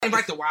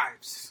Invite the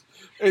wives.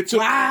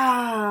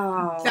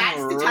 Wow. That's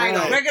the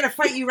title. We're going to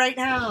fight you right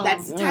now.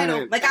 That's the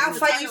title. Like, I'll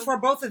fight you for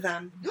both of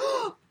them.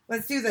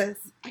 Let's do this.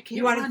 I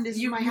can't run. This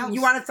is my house.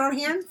 You want to throw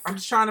hands? I'm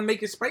just trying to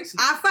make it spicy.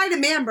 I'll fight a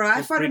man, bro.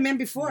 I fought a man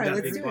before.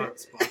 Let's do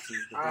it.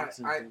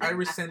 I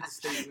rescind the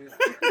statement.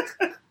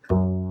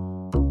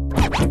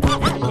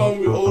 Call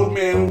me Old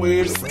Man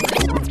Wade.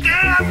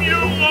 Damn you,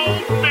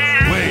 old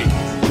man! Wait.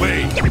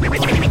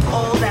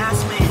 Old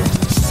ass man.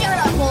 Shut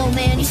up, old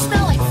man. You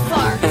smell like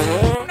fart.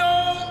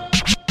 No!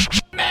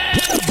 Man!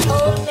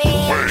 Old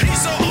man.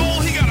 He's so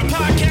old, he got a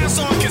podcast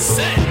on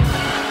cassette.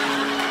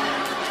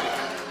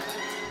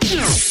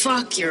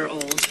 Fuck, you're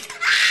old.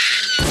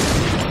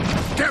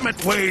 Damn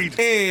it, Wade!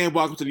 And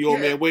welcome to the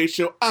Old Man Wade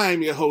Show.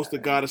 I'm your host, the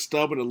God of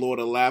Stubborn, the Lord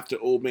of Laughter,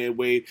 Old Man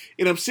Wade.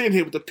 And I'm sitting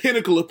here with the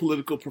pinnacle of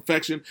political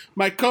perfection,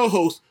 my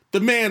co-host, the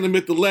man, the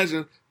myth, the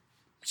legend,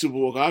 Super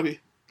Bowl Gavi.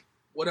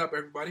 What up,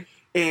 everybody?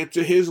 And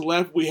to his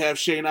left, we have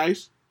Shane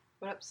Ice.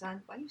 What up,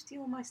 son? Why you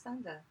stealing my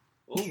thunder?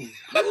 What?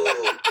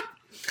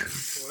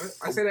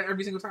 I say that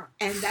every single time.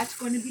 And that's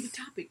going to be the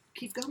topic.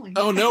 Keep going.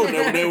 Oh,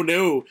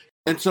 no.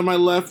 And to my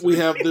left,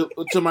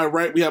 to my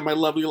right, we have my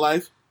lovely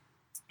life.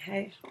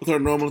 Hey. With her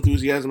normal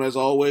enthusiasm, as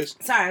always.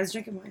 Sorry, I was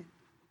drinking wine.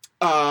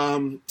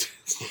 And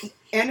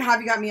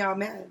Javi got me all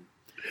mad.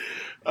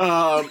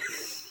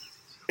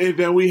 And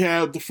then we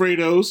have the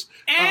Fredos.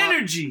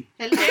 Energy.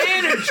 Hello.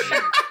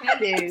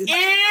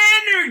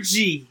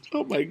 Energy.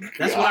 Oh my God.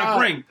 That's what I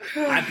bring.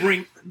 I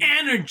bring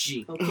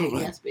energy. Okay,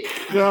 yes, baby.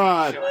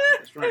 God.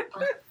 That's right.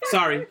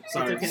 Sorry.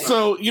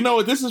 So, you know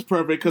what? This is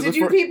perfect. Did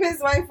you peep his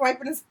wife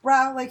wiping his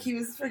brow like he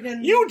was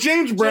freaking... You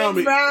James Brown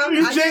me.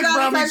 You James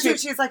Brown me.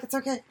 She was like, it's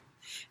okay.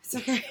 It's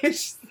okay.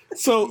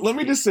 So, let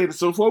me just say this.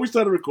 So, before we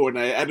started recording,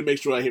 I had to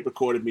make sure I hit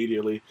record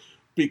immediately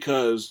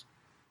because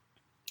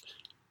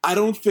I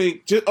don't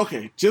think...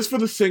 just for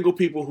the single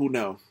people who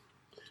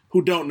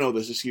don't know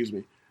this, excuse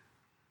me.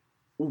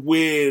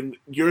 When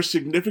your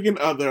significant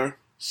other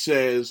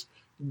says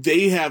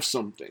they have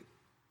something,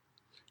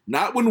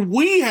 not when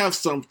we have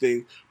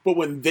something, but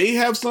when they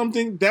have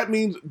something, that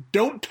means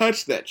don't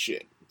touch that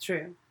shit.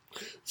 True.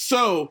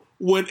 So,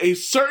 when a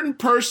certain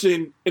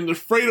person in the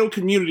Fredo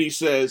community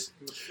says,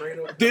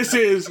 this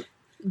is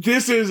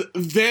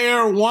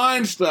their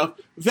wine stuff,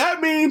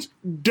 that means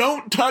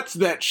don't touch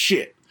that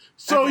shit.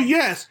 So,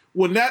 yes,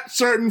 when that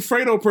certain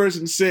Fredo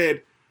person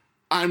said,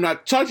 I'm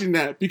not touching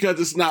that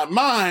because it's not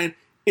mine,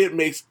 it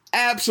makes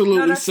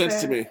absolutely sense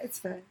fair. to me. It's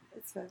fair.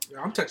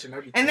 Yeah, I'm touching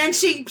everything. And then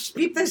she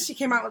peeped this. She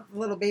came out with a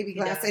little baby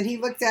glass, and he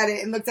looked at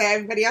it and looked at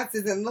everybody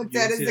else's and looked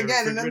at his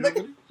again, and then looked.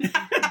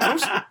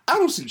 I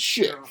don't see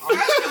shit.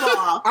 First of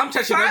all, I'm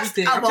touching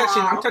everything.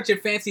 I'm touching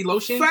fancy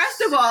lotion.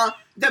 First of all,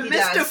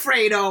 Mr.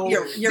 Fredo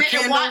your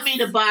didn't want me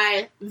to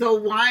buy the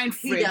wine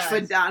fridge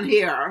for down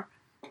here.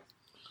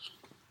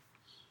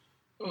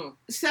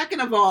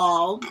 Second of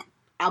all,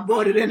 I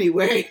bought it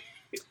anyway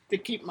to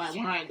keep my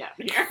wine down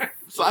here.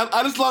 So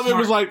I just love it. It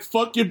was like,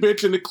 fuck your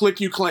bitch and the click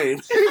you claim.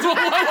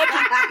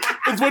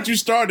 It's what you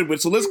started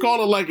with, so let's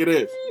call it like it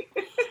is.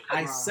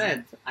 I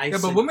said.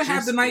 But women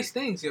have the nice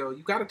things, yo.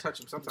 You gotta touch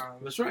them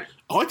sometimes. That's right.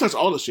 Oh, I touch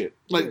all the shit.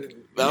 Like,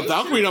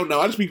 Valkyrie don't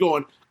know. I just be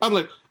going, I'm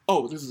like,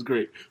 oh, this is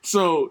great.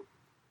 So,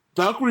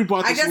 Valkyrie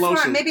bought this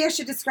lotion. Maybe I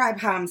should describe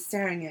how I'm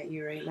staring at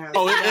you right now.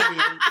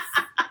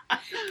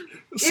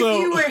 If So,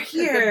 you were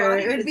here,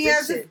 it would be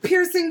as if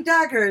piercing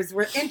daggers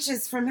were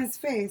inches from his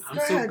face. I'm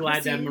so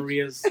glad that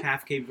Maria's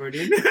half Cape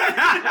Verdean.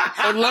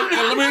 and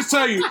let me just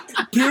tell you,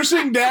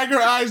 piercing dagger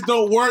eyes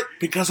don't work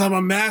because I'm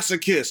a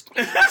masochist.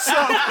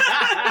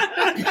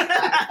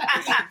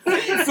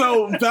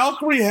 So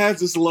Valkyrie has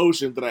this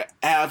lotion that I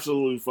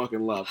absolutely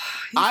fucking love.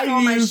 I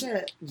use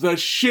the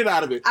shit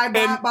out of it. I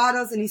bought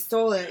bottles and he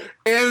stole it.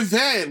 And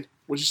then,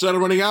 when she started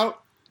running out,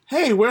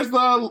 hey, where's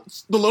the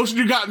lotion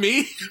you got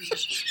me?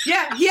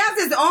 Yeah, he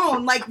has his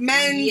own, like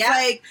men's,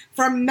 like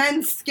from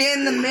men's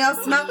skin, the male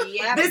smell.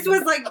 This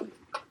was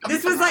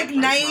like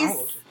nice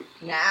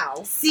Now.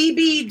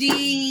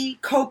 CBD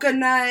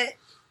coconut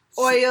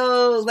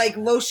oil, like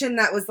lotion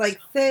that was like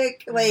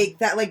thick, like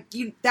that,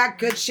 that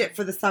good shit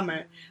for the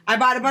summer. I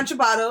bought a bunch of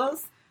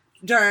bottles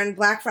during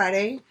Black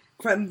Friday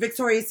from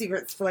Victoria's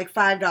Secrets for like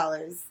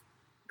 $5.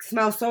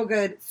 Smells so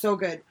good, so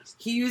good.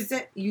 He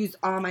used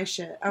all my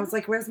shit. I was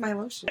like, where's my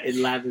lotion? It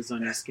lathers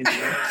on your skin.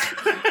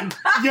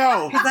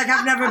 Yo. He's like,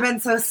 I've never been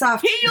so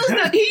soft. He used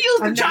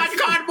the charge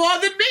card more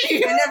than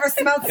me. I never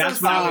smelled so That's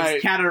soft. why I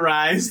was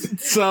categorized.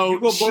 So, you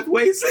go both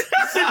ways.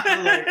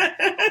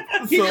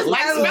 He just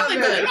likes smelling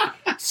good.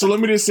 So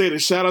let me just say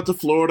this. Shout out to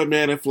Florida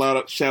Man and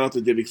shout out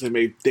to Diddy because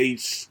they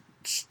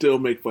still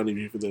make fun of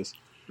me for this.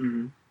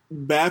 Mm-hmm.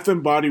 Bath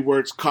and Body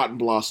Works Cotton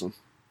Blossom.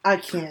 I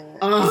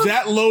can't.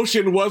 That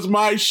lotion was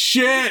my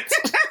shit.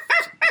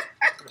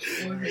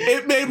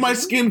 It made my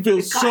skin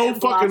feel so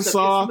fucking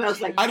soft.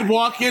 Like I'd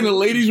walk in and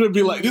ladies would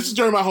be like, this is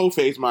during my whole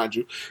phase, mind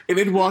you. And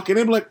they'd walk in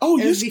and be like, oh,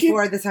 it your was skin.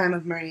 before the time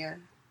of Maria.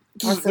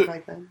 Or stuff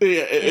like that.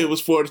 Yeah, it was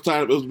before the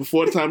time. It was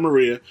before the time of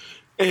Maria.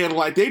 And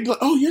like they'd like,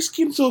 oh, your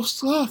skin's so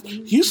soft.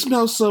 You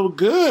smell so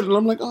good. And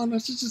I'm like, oh no,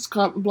 it's just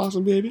cotton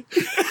blossom, baby.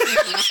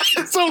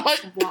 So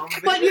like,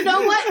 But you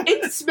know what?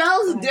 It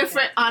smells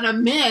different on a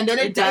man than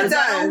it does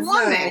on a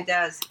woman. It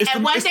does.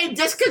 And when they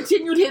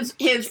discontinued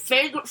his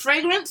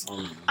fragrance,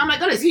 oh my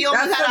goodness, he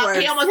almost That's the had a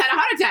worst.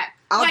 heart attack.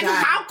 I'll Like, die.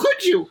 how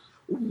could you?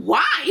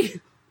 Why?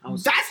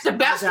 That's the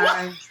best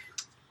one.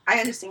 I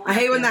understand. I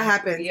hate when that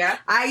happens. Yeah.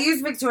 I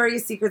use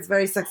Victoria's Secret's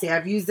Very Sexy.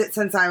 I've used it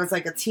since I was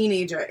like a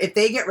teenager. If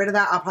they get rid of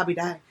that, I'll probably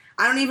die.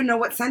 I don't even know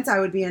what scent I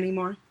would be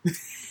anymore.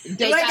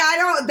 I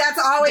don't. That's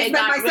always been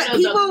my scent.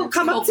 People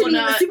come up to me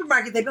in the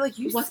supermarket. They'd be like,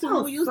 What's the smell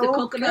one we use? so The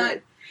coconut?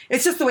 good."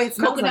 It's just the way it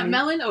smells. Coconut on me.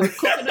 melon or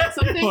coconut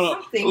something? hold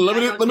on. Something.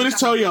 Let me just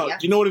tell y'all. Yeah.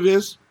 You know what it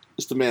is?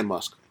 It's the man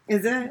musk.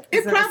 Is it?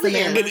 It probably the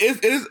man? is.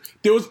 It is.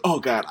 There was. Oh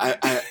God.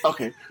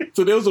 Okay.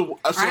 So there was a.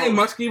 I ain't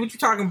musky. What you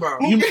talking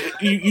about?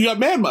 You got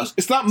man musk.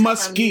 It's not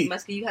musky.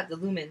 Musky, you have the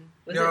lumen.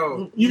 Was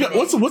Yo. it You got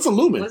what's a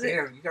lumen? Was it?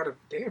 Damn, you got a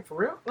damn for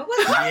real? What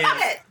was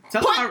that?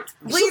 Tell her.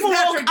 Please,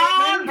 Patrick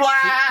on Bateman.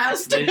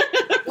 blast.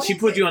 She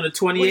put you on the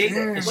 28, What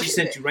and is she it?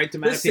 sent you right to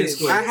Mattapan Listen,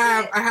 Square.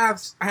 I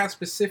have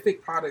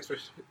specific products for.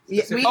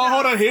 Yeah, specific- Oh,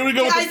 hold on. Here we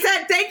go. With I the,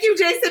 said thank you,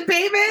 Jason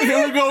Bateman.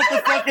 here we go with the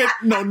fucking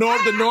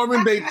the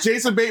Norman Bates.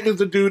 Jason Bateman's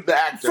the dude, the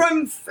actor.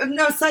 From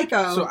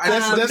Psycho. So I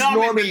that's Norman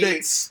Norman Bates.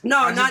 Bates. no,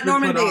 I just not been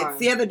Norman put Bates. on.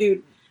 The other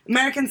dude.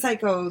 American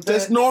Psycho.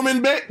 That's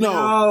Norman Bates. No,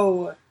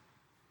 No,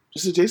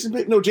 is it Jason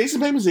Bateman? No,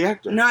 Jason Bateman's the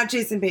actor. not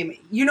Jason Bateman.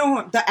 You know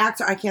who, the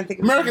actor? I can't think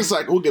of. his American name.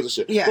 Psycho. Who gives a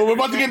shit? Yeah. But we're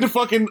about to get into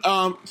fucking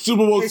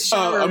Super Bowl It's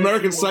Shadow.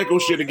 American Psycho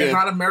shit It's again.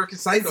 not American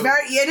Psycho. It's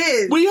very. It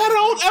is. We had a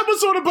whole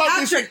episode about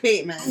this. Patrick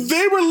Bateman.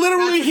 They were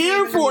literally That's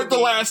here the for it the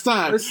movie. last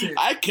time. Listen.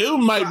 I killed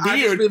my So I just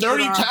beard been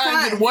 30 put on-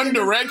 times in one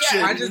direction.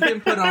 Yeah. I just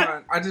been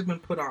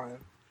put on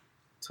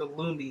to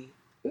Lumi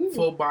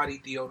full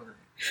body deodorant.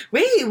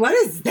 Wait, what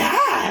is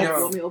that?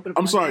 Yo. Want me to open up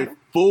I'm my sorry, camera?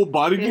 full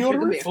body Yeah, sure,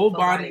 come deodorant? here. Full Full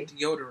body body.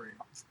 deodorant.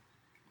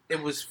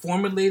 It was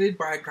formulated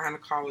by a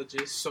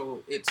gynecologist,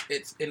 so it's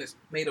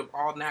made of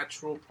all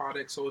natural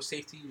products, so it's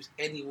safe to use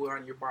anywhere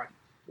on your body.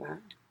 Wow.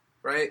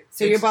 Right?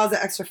 So your It's- balls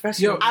are extra fresh.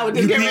 Yo, I was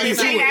just getting ready to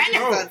say Yo,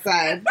 that.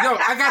 outside. Yo,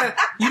 I gotta.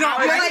 You know,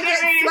 You're I, like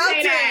it's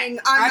sweltering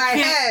on my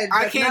head.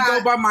 I but can't not-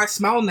 go by my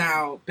smell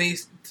now.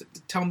 Based to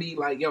tell me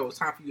like, yo, it's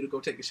time for you to go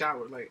take a shower.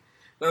 Like, you know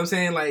what I'm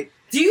saying? Like,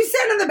 Do you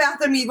stand in the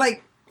bathroom? You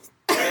like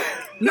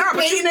nah, but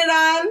painting it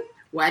on?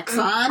 Wax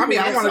on. I mean,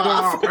 I wax want to go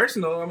off. all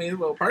personal. I mean, it's a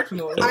little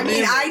personal. I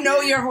mean, I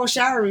know your whole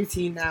shower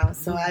routine now,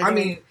 so I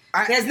mean,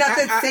 There's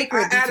nothing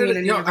sacred added- between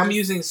any yo, of I'm us.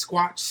 using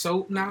Squatch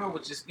soap now,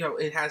 which is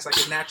it has like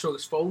a natural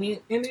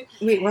exfoliant in it.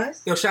 Wait, what?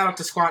 Yo, shout out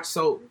to Squatch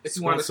soap if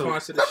you want to Squatch soap.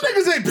 sponsor the Them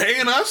show. niggas ain't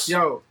paying us.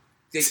 Yo,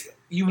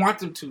 you want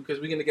them to because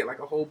we're gonna get like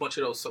a whole bunch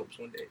of those soaps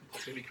one day.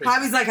 It's gonna be crazy.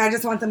 Hobby's like, I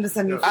just want them to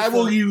send me. Yeah. I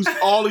will use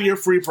all of your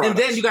free products.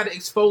 And then you got to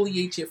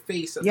exfoliate your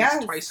face at Yes.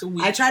 least twice a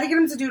week. I try to get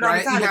them to do it all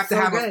right? the time. You have It's to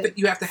so have good.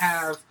 you have to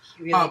have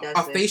He really does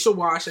a this. facial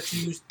wash that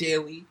you use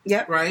daily.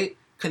 Yep. Right.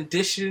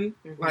 Condition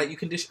Mhm.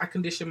 like I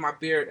condition my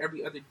beard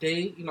every other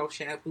day. You know,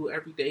 shampoo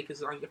every day because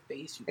it's on your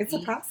face. You It's a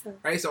eat, process.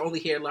 right. It's the only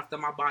hair left on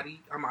my body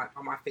on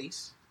my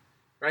face.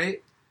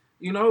 Right.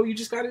 You know, you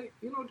just gotta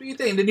do your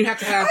thing. Then you have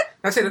to have.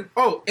 I said,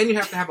 and you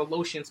have to have a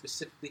lotion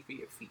specifically for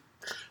your feet.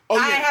 oh,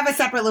 I yeah. have a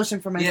separate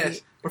lotion for my Yes,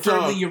 feet.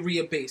 preferably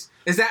urea based.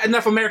 Is that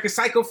enough American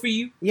Psycho for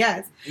you?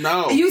 Yes.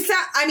 No. You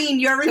sound. I mean,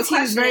 your routine is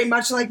question very is-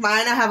 much like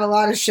mine. I have a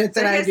lot of shit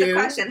So that I here's the do.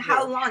 question: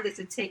 how long does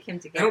it take him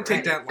to get? I don't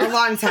take ready? that A long.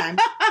 long time.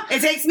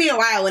 It takes me a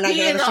while when I He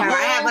get in is the a shower.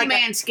 I have whole like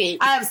manscape.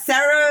 I have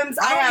serums.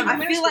 I have.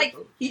 I feel like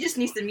he just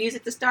needs the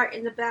music to start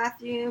in the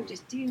bathroom.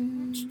 Just do.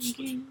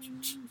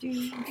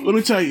 Let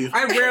me tell you.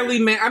 I rarely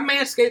I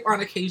manscape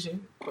on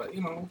occasion, but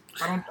you know,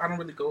 I don't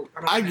really go.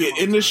 I get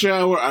in the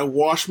shower, I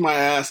wash my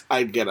ass,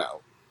 I get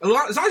out. As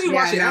long as you Yeah,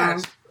 wash your I know.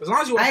 ass. As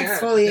long as you wash I your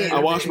ass. exfoliate. yeah, I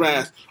wash my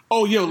ass.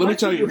 Oh, yo, let me What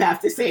tell do you. you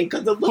have to say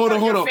because the look Hold on, on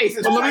hold your on. face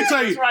is Well, let me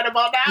tell you. right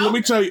about now. Let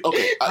me tell you.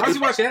 Okay. As long as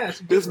you wash your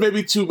ass. This may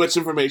be too much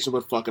information,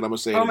 but fuck it, I'm going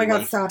to say it Oh my anyway.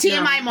 god! Stop.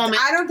 TMI now.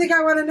 moment. I don't think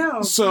I want to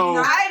know. So-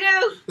 No, I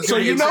do. So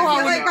you know I how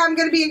feel like I'm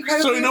gonna be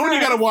incredibly. So you know when you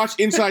got to embarrassed. wash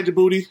inside your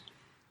booty? You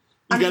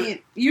I gotta- mean,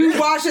 you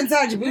wash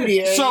inside your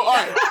booty. Eh? So, all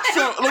right.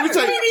 So let me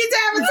tell we you. need to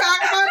have a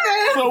talk about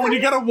this. So when you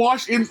got to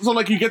wash in, so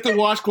like you get the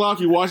washcloth,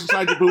 you wash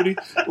inside your booty.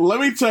 Let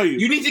me tell you.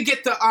 You need to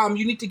get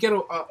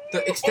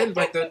the extend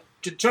like the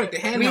joint, the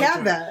handheld We have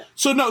joint. that.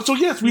 So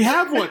yes, we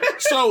have one.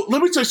 So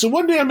let me tell you. So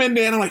one day I'm in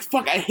there and I'm like,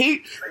 fuck, I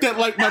hate that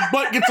like my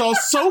butt gets all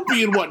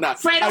soapy and whatnot.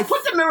 Fredo,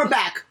 put the mirror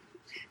back.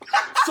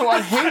 So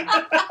I hate.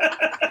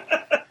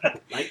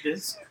 Like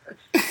this.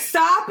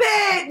 Stop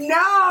it!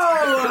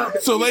 No.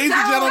 So ladies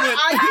and No, gentlemen.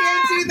 I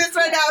can't do this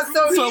right now.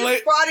 So, So he's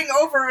squatting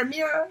over a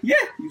mirror. Yeah.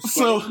 You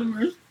So- squat in the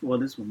mirror. Well,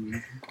 this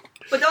one.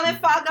 But don't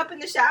it fog up in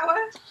the shower?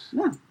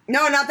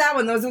 No, not that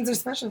one. Those ones are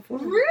special for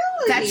me.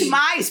 Really? That's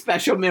my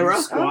special mirror.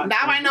 Squat. Now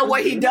I know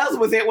what he does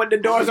with it when the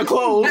doors are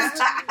closed.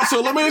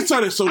 So let me just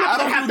tell you. So I I don't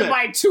don't have do to that.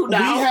 buy two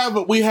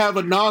now. We have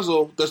a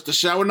nozzle that's the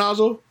shower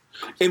nozzle,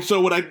 and so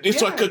when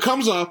so Yeah. it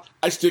comes off,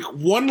 I stick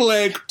one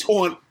leg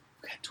on.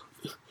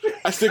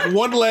 I stick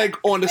one leg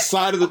on the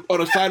side of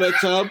the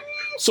tub,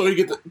 so you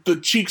get the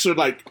cheeks are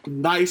like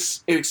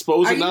nice and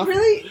exposed Are enough. you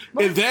really?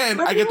 And then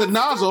I get the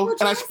nozzle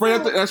and I spray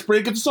it. I spray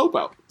it, get the soap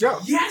out. Yo,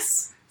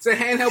 Yes. it's a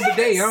handheld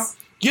bidet, yo.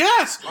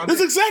 Yes,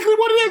 that's exactly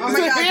what it is. Oh It's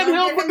my a God, handheld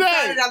don't get him bidet.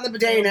 started on the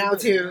bidet now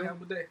too.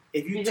 Handheld bidet.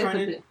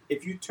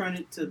 If you turn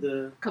it to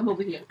the Come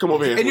over here. Come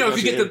over here. And if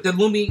you get the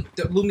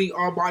Lumi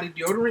all body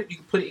deodorant, you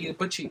can put it in your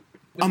butt cheek.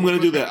 I'm gonna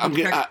do that. I'm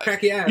getting.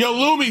 crack your ass. Yo,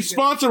 Lumi,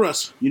 sponsor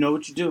us. you know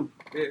what you do.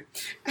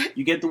 Yeah.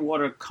 You get the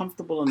water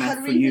comfortable How enough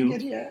do for we even you,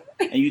 get here?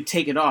 and you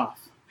take it off.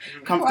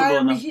 Why Comfortable are we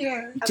enough.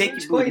 here? You take your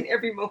enjoying booty.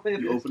 every moment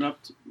of You it. open up,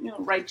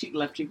 right cheek,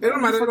 left cheek. It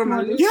don't matter. It don't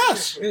matter.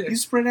 Yes. Yeah. You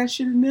spray that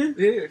shit in there.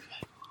 Yeah.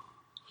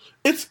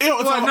 It's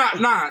Well, all-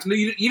 nah. No,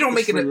 you don't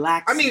make It's it.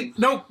 relaxing. I mean,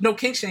 no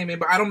kink shaming,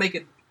 but I don't make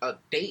it a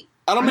date.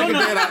 I don't make No,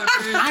 a no. bad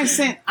idea. I ain't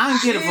saying I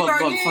don't get it for a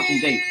fucking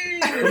date.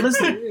 But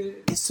listen, Yeah.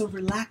 it's so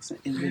relaxing.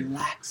 It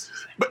relaxes.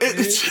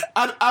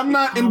 But I'm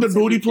not into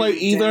booty play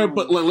either.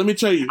 But let me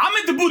tell you, I'm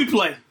into booty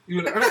play.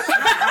 When When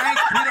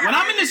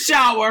I'm in the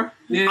shower,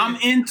 Yeah. I'm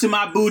into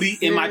my booty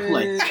in my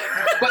play.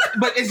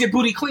 but is your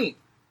booty clean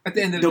at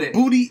the end of the, The day?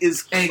 booty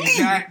is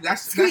Exactly.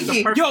 That's the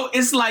Squeaky. perfect. Yo,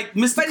 it's like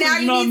Mr. But now Clean.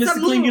 you You know, need Mr.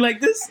 some Clean be lube.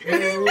 like this.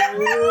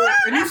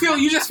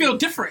 And you just feel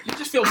different. You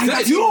just feel I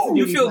good. do.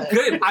 You feel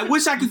good. I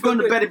wish I could go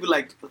to bed and be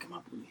like, look at my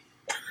booty.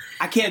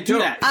 I can't do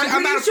that. I'm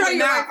I'm pretty at a sure point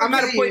you're now. right I'm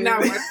at a for point you. now.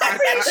 I'm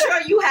pretty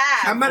sure you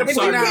have. I'm at a If you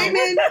point now. came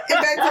in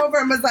and bent over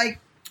and was like,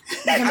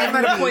 I'm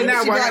at a point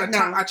now she'd where be I like,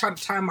 gotta no. I try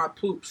to time my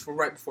poops for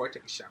right before I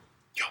take a shower.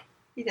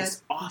 He does.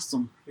 It's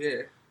awesome.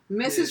 Yeah.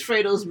 Mrs.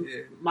 Fredo's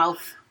Yeah. mouth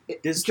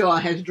This jaw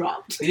has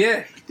dropped.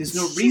 Yeah. There's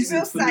no She reason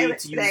feels for me silent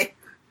to use. today.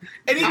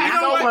 And you I know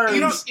have no what?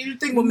 You words.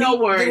 think with No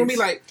me, words. think with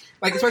me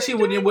like especially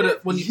when you're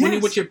with when you're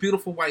Yes. with your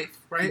beautiful wife,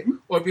 right? Mhm.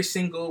 Or if you're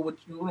single, with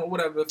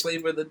whatever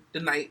flavor of the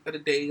night or the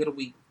day or the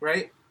week,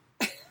 right?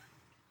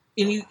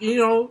 And you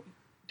know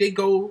they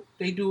do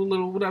a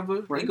little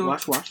whatever. Right? They go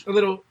Watch. a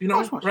little,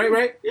 Watch.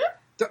 right? Yeah.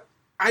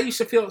 I used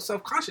to feel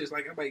self-conscious,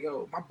 like I'm like,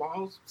 yo, my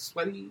balls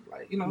sweaty,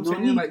 like you know what No I'm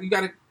saying? need. Like you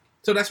gotta.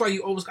 So that's why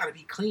you always gotta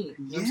be clean. You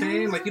know what I'm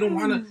saying? Like you don't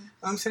wanna.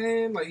 I'm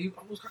saying like you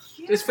always.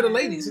 It's for the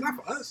ladies. It's not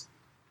for us.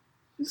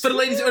 It's for the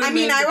ladies. I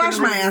mean, I wash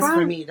my ass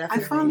for me. I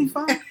Definitely. finally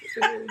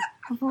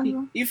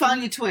found. You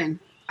found your twin.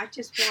 I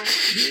just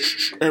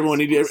want.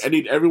 everyone I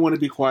need everyone to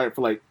be quiet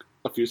for like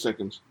a few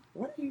seconds.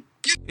 What are you?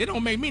 It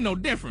don't make me no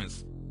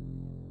difference.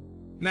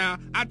 Now,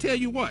 I tell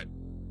you what,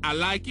 I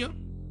like you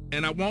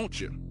and I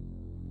want you.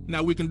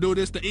 Now, we can do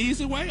this the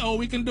easy way or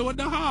we can do it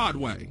the hard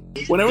way.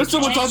 Whenever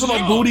someone talks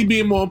about booty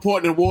being more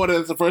important than water,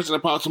 that's the first thing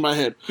that pops in my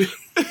head.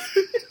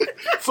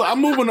 So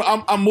I'm moving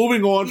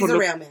on He's from a the.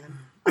 real man.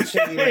 I'll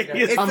show you later.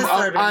 It's the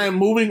servant. I am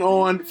moving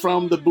on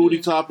from the booty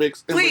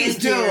topics. Please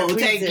do.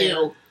 Please Thank do.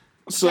 you.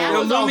 So That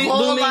was Lumi- a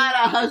whole Lumi- lot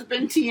of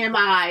husband TMI.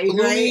 Right?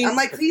 Lumi, I'm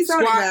like, please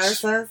don't Squatch.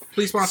 embarrass us.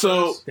 Please sponsor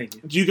So, us. Thank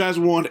you. do you guys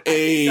want Someone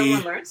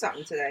a learned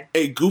something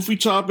today. goofy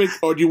topic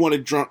or do you want a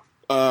drunk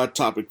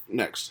topic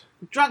next?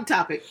 Drug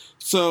topic.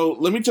 So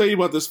let me tell you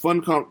about this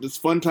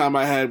fun time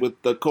I had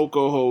with the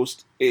Coco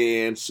host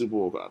and Super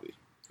Bowl Bobby.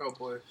 Oh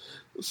boy.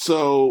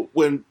 So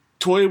when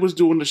Toya was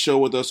doing the show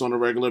with us on a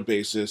regular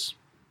basis,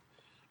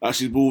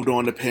 she moved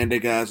on to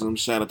Pandagasm.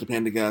 Shout out to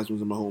Pandagasm,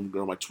 my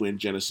homegirl, my twin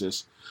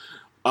Genesis.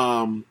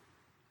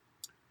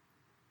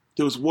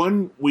 There was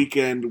one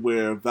weekend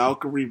where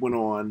Valkyrie went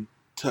on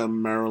to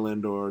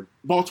Maryland or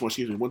Baltimore,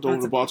 went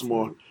over to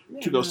Baltimore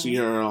to go see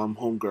her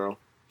homegirl.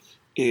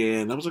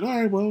 And I was like,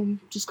 all right, well,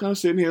 just kind of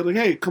sitting here, like,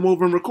 hey, come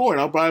over and record.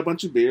 I'll buy a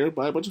bunch of beer,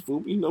 buy a bunch of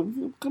food,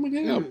 come and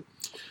hang out.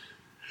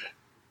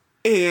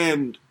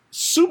 And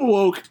Super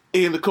Woke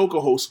and the Coco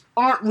host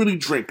aren't really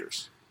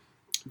drinkers.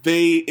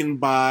 They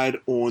imbibe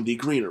on the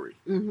greenery.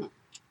 Mm-hmm.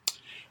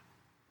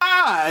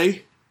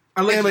 I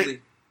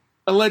Allegedly.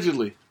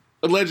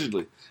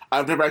 allegedly,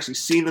 I've never actually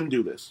seen them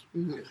do this.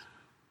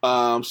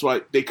 Mm-hmm.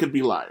 So they could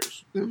be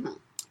liars. Mm-hmm.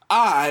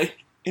 I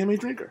am a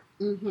drinker.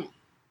 Mm-hmm.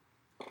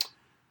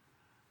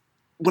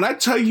 When I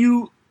tell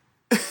you,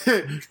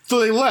 so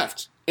they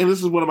left, and this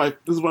is one of my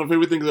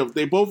favorite things.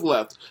 They both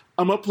left.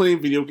 I'm up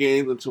playing video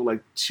games until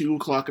like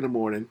 2:00 in the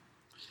morning.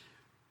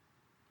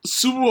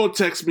 Super Bowl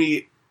texts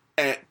me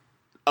at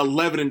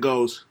 11 and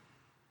goes,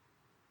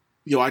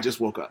 "Yo, I just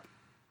woke up."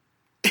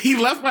 He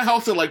left my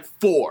house at like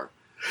 4.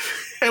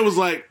 It was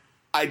like,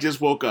 I just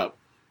woke up.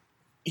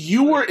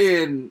 You were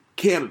in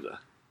Canada.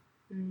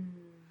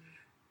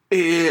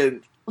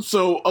 And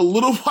so a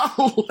little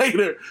while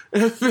later,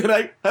 and then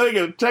I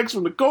get a text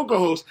from the Coco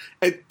host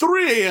at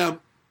 3 a.m.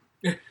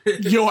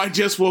 Yo, I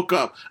just woke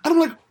up. And I'm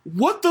like,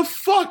 what the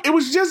fuck? It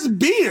was just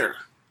beer.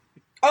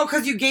 Oh,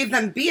 because you gave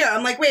them beer.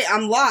 I'm like, wait,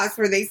 I'm lost.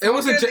 Were they? It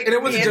wasn't. smoking?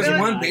 It wasn't just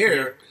Canada? one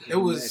beer. It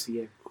was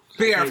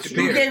beer after You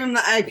beer. gave them the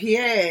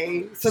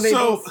IPA, so they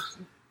both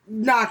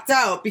knocked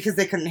out because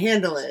they couldn't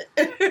handle it.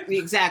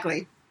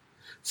 Exactly.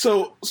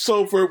 So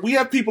we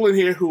have people in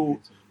here who,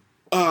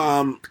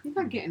 He's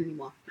not getting any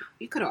more.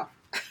 He cut off.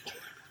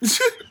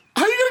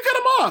 how are you gonna cut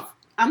him off?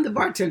 I'm the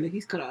bartender.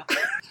 He's cut off.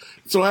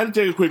 So I had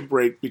to take a quick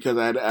break because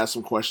I had to ask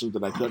some questions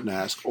that I couldn't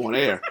ask on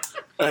air,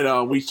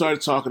 and we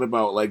started talking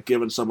about like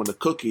giving someone a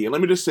cookie. And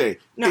let me just say,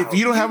 No, if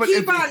you don't have keep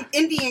it, on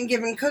Indian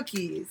giving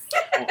cookies.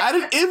 I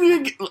didn't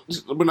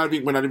even. We're not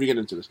even getting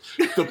into this.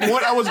 The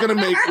point I was gonna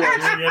make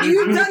was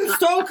You've done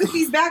stole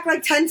cookies back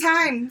like 10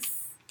 times.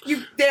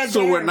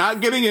 So we're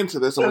not getting into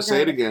this. I'm gonna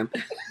say it again.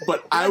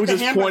 But I was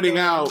just pointing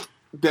out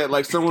that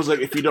like someone's like,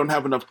 if you don't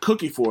have enough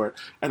cookie for it,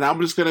 and I'm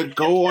just gonna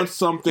go on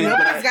something.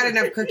 Nobody's got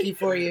enough cookie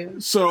for you.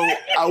 So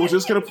I was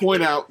just gonna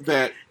point out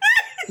that,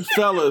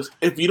 fellas,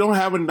 if you don't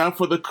have enough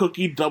for the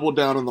cookie, double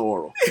down on the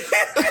oral.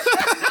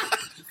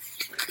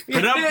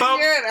 Put up,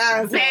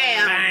 folks.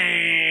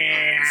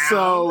 Bam.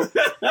 So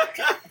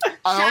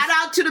Shout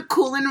out to the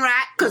Cooling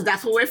Rat, because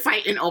that's what we're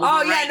fighting over.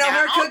 Oh, yeah, right no,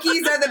 now. her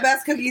cookies are the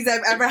best cookies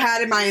I've ever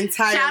had in my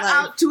entire Shout life.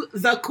 out to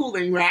the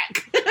Cooling Rat.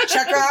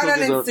 Check her out on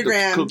the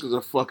Instagram. cookies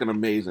are fucking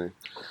amazing.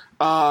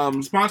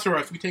 Sponsor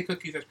us. We take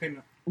cookies as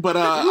payment. But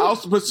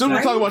soon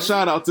we talk about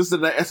shout outs.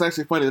 It's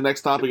actually funny. The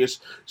next topic is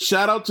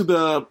shout out to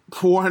the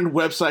porn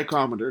website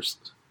commenters.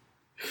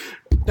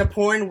 The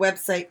porn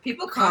website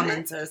People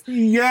comment. commenters.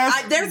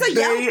 Yes, There's a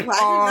they Yelp. I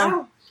are. didn't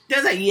know.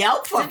 There's a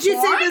Yelp for Did you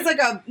say porn? there's like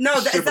a... No,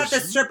 is that the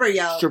Strippers. stripper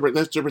Yelp?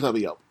 Strippers have a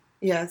Yelp.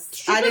 Yes.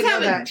 Strippers I didn't know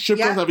have a- that.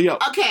 Strippers Yeah. have a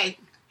Yelp. Okay,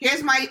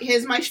 here's my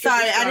stripper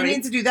Sorry, I didn't story.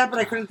 mean to do that, but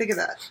I couldn't think of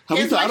that. Have we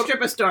Here's my thought-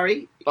 stripper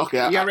story.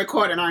 Okay. You're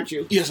recording, aren't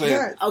you? Yes, I am.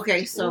 Yes.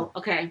 Okay, so,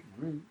 okay,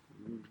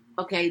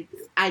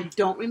 I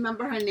don't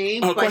remember her name,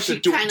 but Question: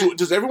 she kind of...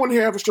 Does everyone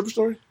here have a stripper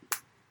story?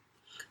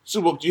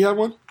 Subok, do you have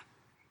one?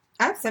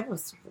 I have several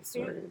stripper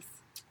stories.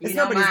 It's You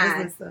know nobody's mine.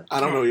 business, though. I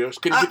don't know yours.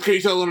 Can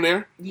you tell them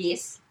there?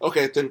 Yes.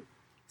 Okay, then.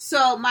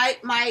 So, my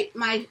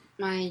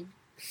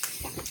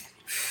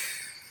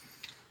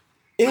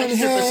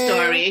stripper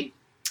story.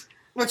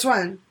 Which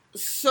one?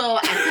 So,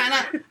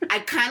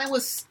 I kind of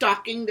was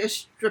stalking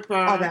this stripper,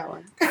 Oh, that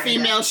one.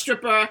 female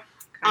stripper,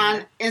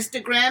 on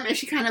Instagram, and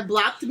she kind of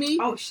blocked me.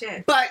 Oh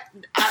shit. But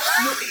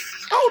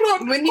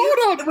Hold on. When you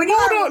have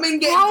a woman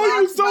get How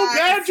are you blocked so by a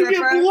bad you get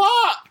stripper?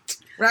 blocked?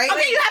 Right?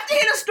 okay, you have to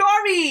hear the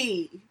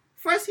story.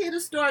 First, hear the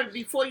story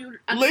before you.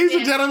 Ladies and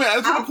understand. gentlemen, I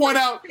just want to point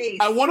out. Please.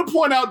 I want to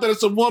point out that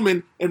it's a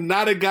woman and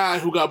not a guy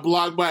who got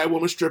blocked by a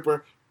woman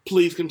stripper.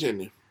 Please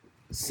continue.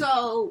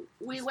 So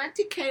we went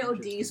to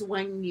KOD's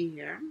one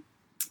year.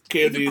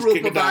 KOD's group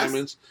King of of us.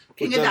 Diamonds.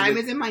 King which of doesn't-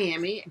 Diamonds in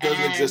Miami. Doesn't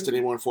and exist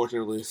anymore,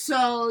 unfortunately.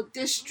 So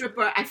this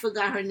stripper, I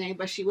forgot her name,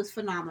 but she was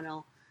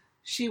phenomenal.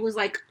 She was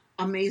like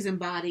amazing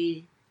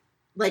body,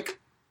 like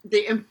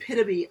the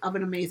epitome of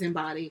an amazing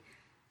body.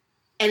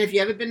 And if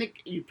you ever been to,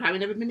 you probably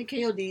never been to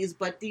KOD's,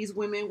 but these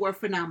women were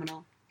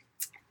phenomenal.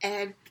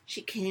 And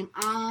she came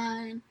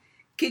on.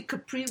 Kid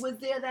Capri was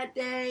there that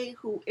day,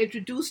 who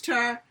introduced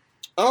her.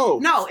 Oh.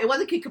 No, it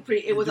wasn't Kid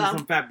Capri. It was Dude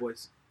from Fat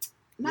Boys.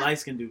 not- Light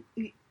skin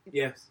dude.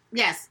 Yes.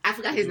 yes, I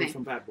forgot his Dude name.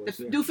 from Fat Boys.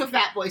 The Yeah. dude for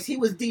Fat Boys. He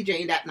was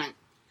DJing that night.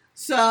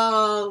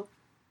 So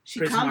she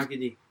Chris comes. Marky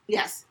D.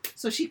 Yes.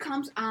 So she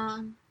comes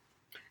on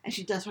and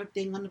she does her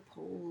thing on the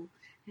pole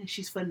and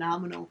she's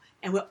phenomenal.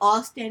 And we're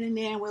all standing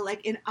there and we're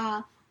like in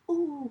awe.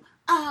 Ooh,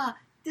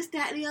 this,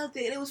 that, and the other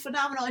thing. And it was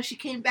phenomenal. And she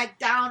came back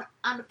down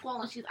on the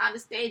pole and she's on the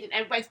stage and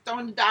everybody's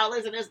throwing the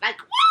dollars and it's like,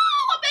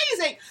 wow,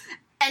 amazing.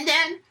 And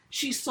then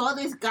she saw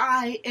this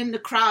guy in the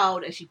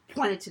crowd and she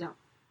pointed to them.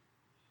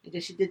 And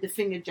then she did the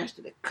finger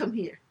gesture to come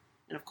here.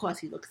 And of course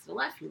he looks to the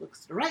left, he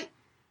looks to the right.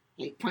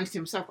 And he points to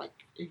himself like,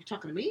 are you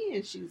talking to me?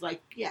 And she was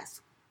like,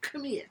 yes,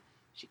 come here.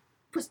 She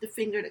puts the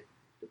finger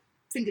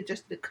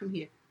gesture to come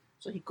here.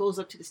 So he goes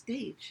up to the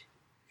stage.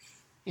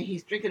 And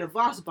he's drinking a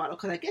Voss bottle,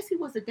 because I guess he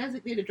was the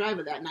designated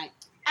driver that night.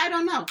 I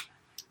don't know.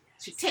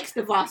 She takes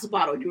the Voss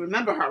bottle. You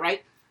remember her,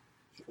 right?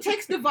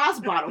 Takes the Voss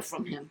bottle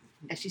from him.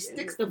 And she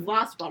sticks the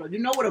Voss bottle. You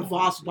know what a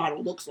Voss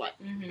bottle looks like.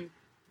 Mm-hmm.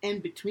 In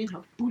between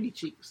her booty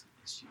cheeks.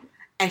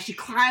 And she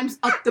climbs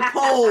up the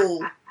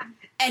pole.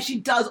 And she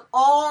does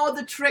all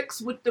the tricks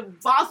with the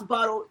Voss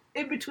bottle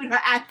in between her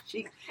ass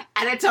cheeks.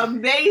 And it's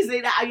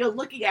amazing how you're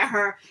looking at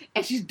her.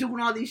 And she's doing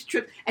all these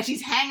tricks. And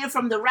she's hanging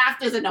from the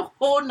rafters and the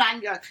whole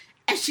 9 yards.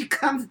 And she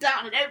comes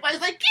down and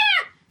everybody's like,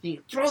 yeah! And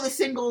you throw the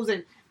singles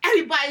and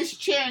everybody's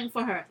cheering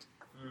for her.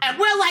 And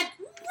we're like,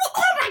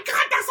 oh my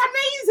God, that's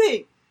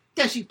amazing!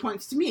 Then she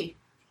points to me.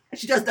 And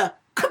she does the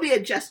come here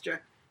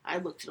gesture. I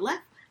look to the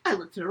left. I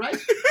look to the right.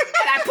 And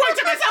I point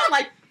to myself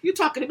like, you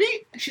talking to me?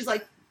 And she's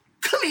like,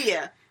 come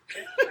here.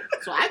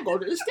 So I go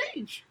to the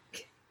stage.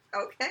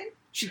 Okay.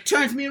 She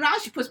turns me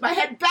around. She puts my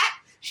head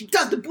back. She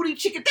does the booty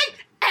chicken thing.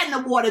 And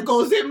the water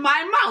goes in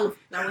my mouth.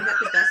 Now, was that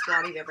the best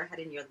water you've ever had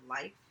in your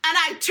life? And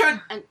I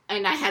turned,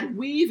 and I had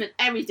weave and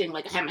everything.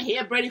 Like, I had my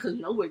hair braided, because,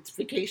 you know, it's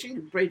vacation,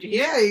 you braid your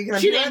hair. Yeah,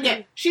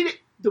 you got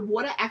The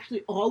water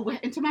actually all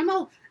went into my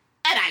mouth.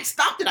 And I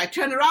stopped it. I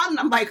turned around, and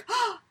I'm like,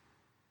 oh.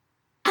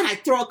 And I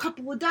throw a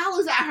couple of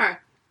dollars at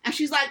her. And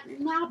she's like,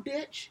 nah,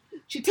 bitch.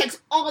 She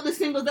takes all the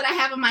singles that I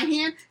have in my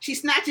hand. She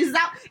snatches it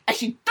out, and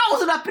she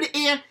throws it up in the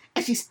air.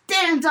 And she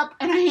stands up,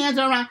 and her hands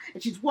are around.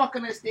 And she's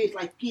walking on the stage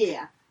like,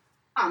 yeah,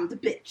 I'm the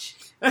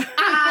bitch.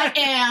 I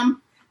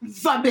am the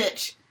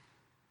bitch.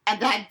 And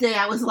that day,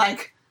 I was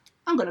like,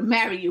 I'm going to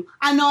marry you.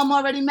 I know I'm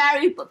already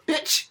married, but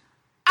bitch,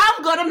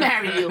 I'm going to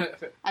marry you.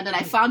 And then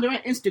I found her on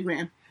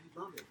Instagram.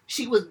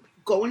 She was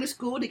going to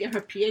school to get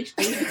her PhD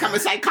to become a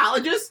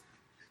psychologist.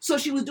 So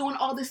she was doing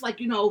all this, like,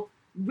 you know,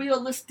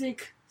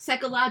 realistic,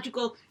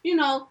 psychological, you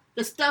know,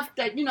 the stuff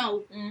that, you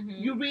know,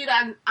 you read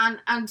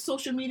on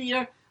social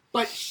media,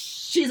 but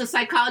she's a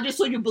psychologist,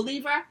 so you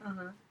believe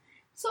her.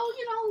 So,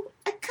 you know,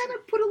 I kind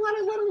of put a lot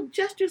of little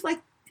gestures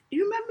like,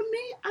 you remember me?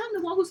 I'm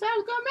the one who said I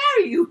was going to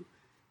marry you.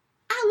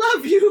 I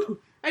love you.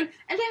 And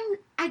then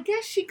I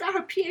guess she got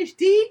her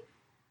PhD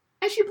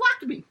and she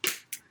blocked me.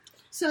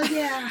 So,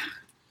 yeah,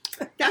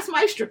 that's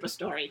my stripper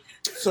story.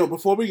 So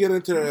before we get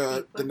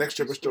into the next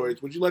stripper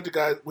stories, would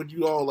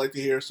you all like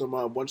to hear some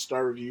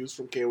 1-star reviews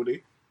from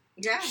KOD?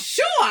 Yeah.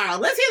 Sure.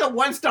 Let's hear the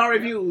 1-star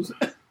reviews.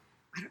 I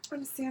don't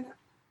understand it.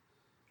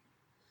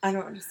 I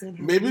don't understand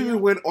how. Maybe we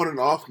went on an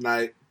off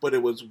night, but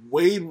it was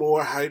way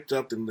more hyped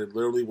up than it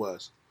literally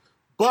was.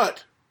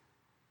 But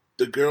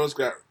the girls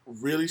got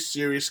really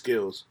serious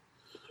skills.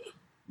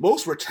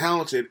 Most were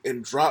talented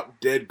and drop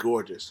dead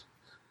gorgeous.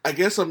 I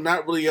guess I'm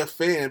not really a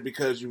fan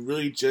because you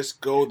really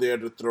just go there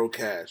to throw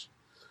cash.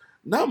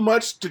 Not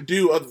much to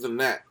do other than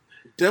that.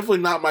 Definitely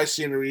not my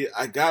scenery.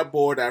 I got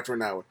bored after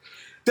an hour.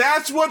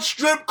 That's what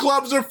strip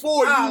clubs are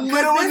for. You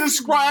literally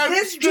described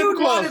this strip dude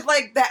clubs. wanted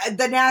like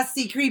the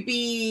nasty,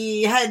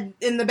 creepy head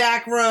in the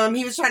back room.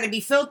 He was trying to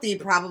be filthy,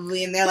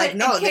 probably, and they're like,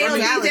 no, they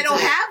don't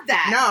have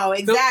that. No,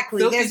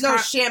 exactly. There's no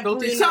shampoo.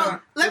 So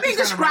let me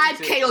describe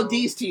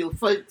KODs to you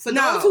for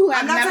those who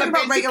have never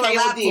been to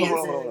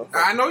KODs.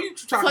 I know you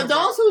talking about. For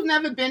those who've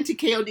never been to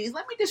KODs,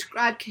 let me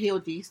describe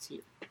KODs to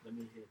you. Let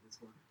me hear this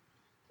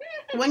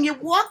one. When you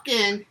walk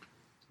in,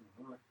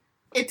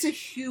 it's a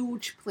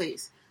huge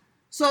place.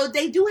 So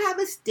they do have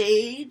a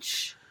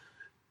stage,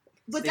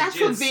 but that's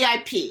for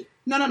VIP.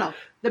 No.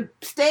 The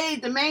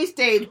stage, the main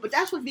stage, but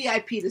that's for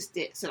VIP to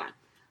sit on.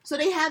 So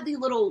they have these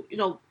little, you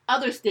know,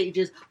 other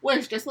stages where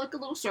it's just like a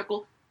little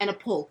circle and a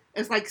pole.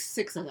 It's like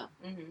 6 of them.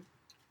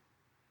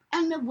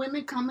 And the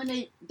women come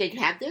and they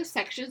have their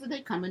sections and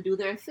they come and do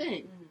their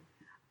thing.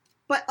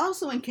 But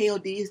also in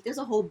KODs, there's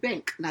a whole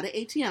bank, not an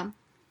ATM,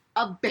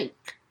 a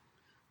bank.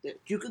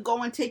 You could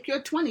go and take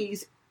your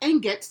 20s and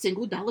get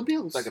 $single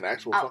bills. It's like an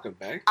actual fucking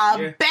bank?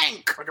 A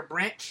bank. Like a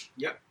branch?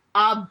 Yep.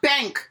 A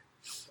bank.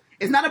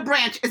 It's not a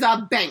branch, it's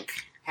a bank.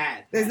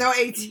 There's no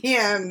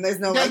ATM. There's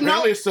no...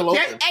 Apparently it's still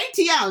open.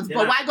 There's ATMs,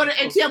 but why go to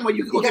ATM when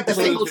you can go get the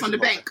singles from the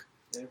bank?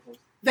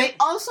 They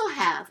also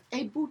have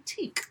a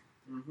boutique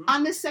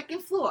on the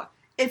 2nd floor.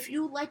 If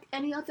you like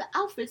any of the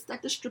outfits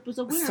that the strippers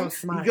are wearing, So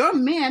smart. your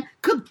man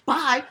could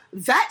buy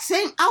that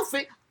same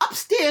outfit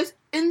upstairs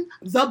in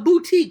the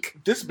boutique.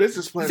 This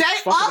business plan is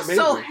They fucking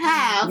also amazing.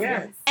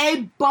 have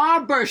a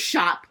barber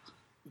shop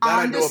That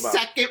I on the know about.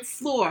 2nd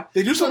floor.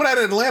 They do some of that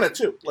in Atlanta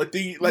too.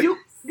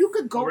 You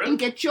could go and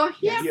get your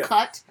hair Yeah.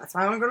 cut That's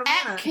why I want to go to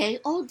at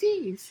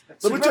KODs.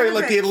 Let me tell you,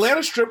 like the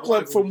Atlanta strip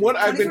club, from what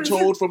I've been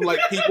told from like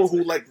people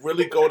who like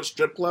really go to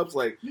strip clubs,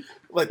 like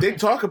they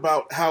talk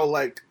about how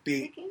like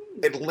the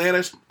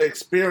Atlanta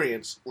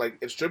experience,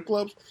 like in strip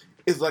clubs,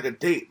 is like a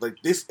date.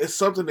 Like this is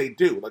something they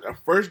do. Like a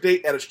first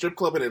date at a strip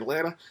club in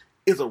Atlanta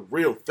is a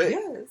real thing.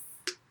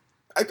 Yes.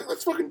 I think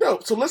that's fucking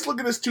dope. So let's look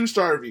at this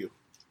 2-star review.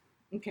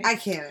 Okay. I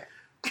can't.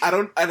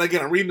 And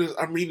again, I'm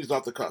reading this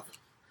off the cuff.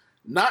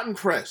 Not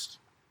impressed.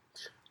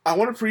 I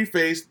want to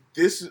preface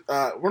this.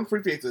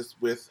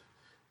 With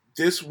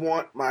this.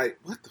 Want my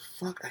what the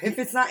fuck? If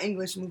it's not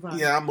English, move on.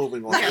 Yeah, I'm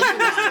moving on. It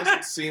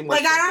doesn't seem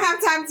Like I don't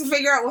have time to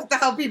figure out what the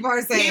hell people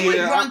are saying. He was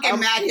drunk and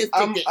mad his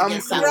ticket.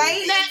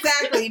 Right?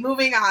 Exactly.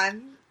 Moving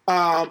on.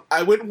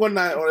 I went one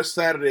night on a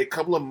Saturday a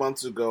couple of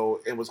months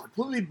ago and was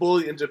completely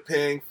bullied into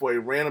paying for a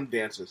random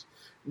dances.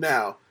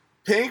 Now,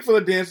 paying for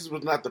the dances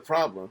was not the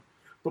problem,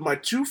 but my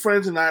 2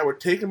 friends and I were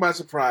taken by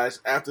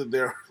surprise after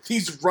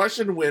these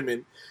Russian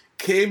women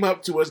came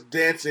up to us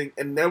dancing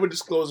and never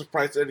disclosed the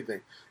price of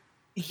anything.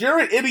 You're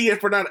an idiot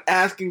for not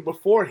asking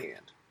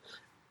beforehand.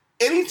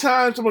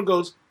 Anytime someone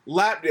goes,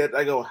 lap dance,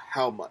 I go,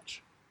 how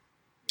much?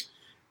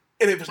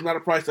 And if it's not a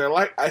price that I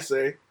like, I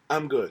say,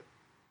 I'm good.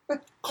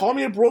 Call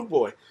me a broke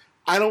boy.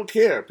 I don't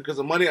care, because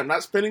the money I'm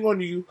not spending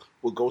on you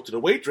will go to the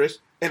waitress,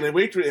 and the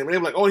waitress, and they're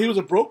like, oh, he was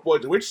a broke boy.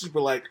 The waitress will be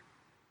like,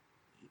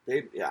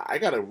 yeah, I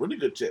got a really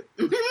good tip.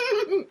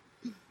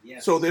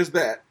 Yes. So there's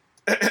that.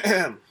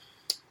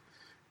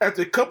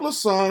 After a couple of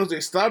songs, they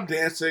stopped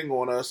dancing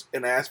on us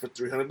and asked for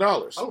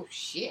 $300. Oh,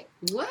 shit.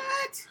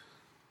 What?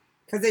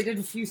 Because they did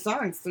a few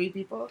songs, 3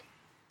 people.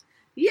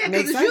 Yeah, because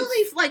Makes it's sense.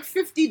 usually like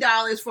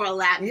 $50 for a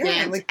lap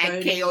dance like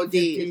at 30, KOD.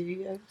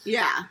 50,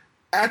 Yeah.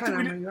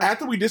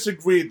 After we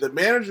disagreed, the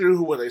manager,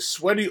 who was a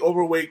sweaty,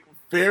 overweight,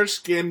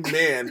 fair-skinned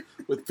man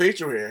with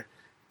facial hair,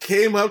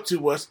 came up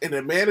to us and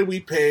demanded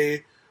we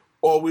pay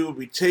or we would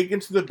be taken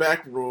to the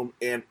back room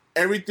and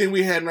everything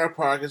we had in our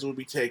pockets would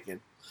be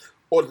taken.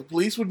 Or the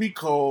police would be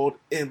called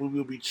and we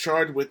would be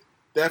charged with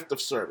theft of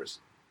service.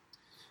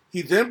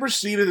 He then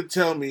proceeded to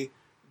tell me,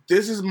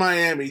 this is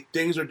Miami,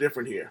 things are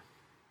different here.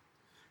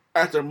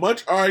 After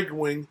much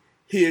arguing,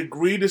 he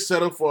agreed to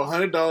settle for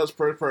 $100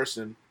 per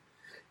person.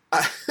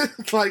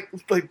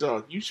 Like,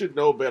 dog, you should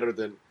know better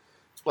than,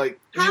 like...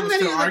 How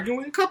many? Still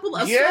arguing? A couple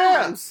of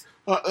Yeah. songs.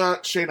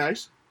 Shay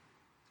Nice?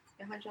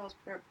 $100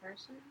 per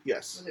person?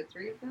 Yes. Was it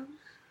 3 of them?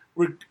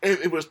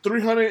 It was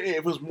 300. If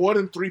it was more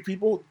than 3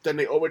 people, then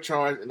they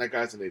overcharged, and that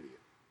guy's an idiot.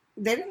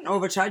 They didn't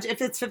overcharge.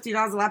 If it's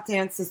 $50 a lap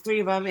dance, there's 3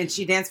 of them, and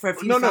she danced for a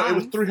few No, songs. it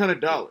was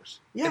 $300.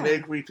 Yeah. And they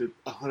agreed to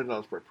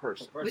 $100 per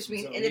person. Which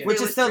means, So, and if Which it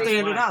is was still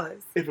three-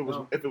 $300.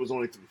 If it was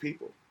only 3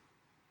 people.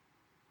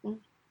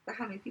 But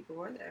how many people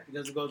were there?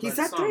 Because it goes He by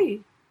the said song.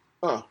 3.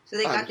 Oh, So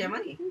they got honestly. their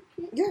money.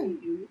 Yeah,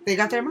 they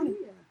got their money.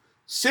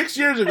 6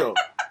 years ago,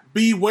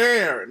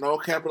 beware, in all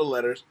capital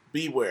letters,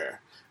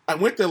 beware. I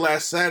went there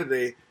last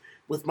Saturday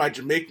with my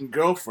Jamaican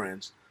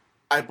girlfriends.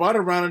 I bought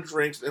a round of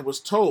drinks and was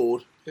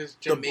told... There's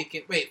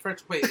Jamaican. Wait. Yeah,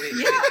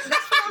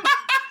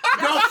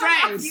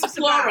 Girlfriends, He was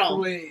plural.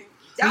 Wait.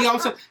 That's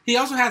He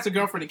also has a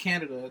girlfriend in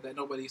Canada that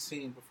nobody's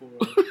seen before.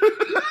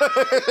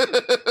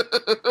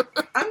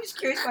 I'm just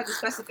curious about the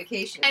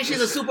specifications. And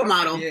she's a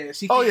supermodel. Yeah,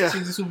 she's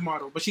a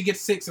supermodel, but she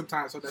gets sick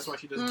sometimes, so that's why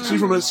she doesn't.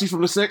 She's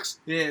from the 6?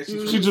 Yeah, she's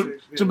She's from the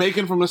 6.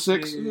 Jamaican from the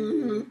 6? Yeah.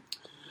 Mm-hmm.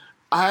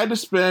 I had to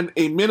spend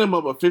a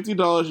minimum of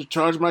 $50 to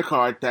charge my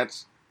card.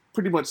 That's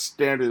pretty much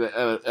standard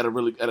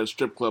at a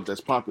strip club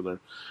that's popular.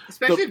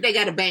 Especially if they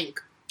got a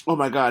bank. Oh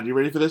my God, you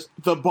ready for this?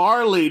 The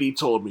bar lady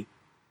told me.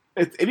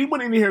 Is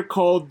anyone in here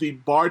called the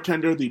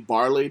bartender the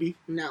bar lady?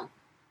 No.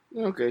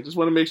 Okay, just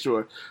want to make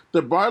sure.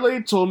 The bar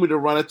lady told me to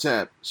run a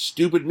tab.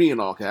 Stupid me in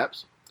all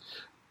caps.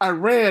 I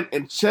ran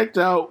and checked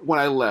out when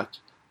I left.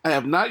 I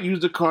have not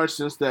used the card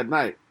since that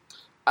night.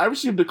 I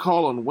received a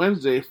call on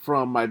Wednesday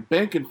from my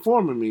bank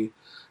informing me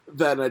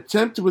that an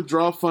attempt to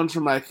withdraw funds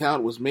from my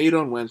account was made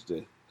on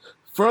Wednesday.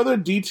 Further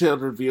details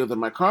reveal that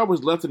my card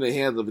was left in the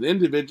hands of an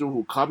individual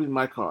who copied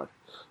my card.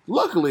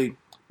 Luckily,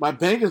 my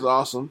bank is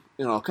awesome,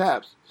 in all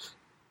caps.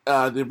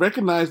 They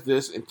recognized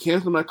this and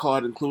canceled my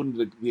card,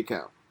 including the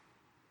account.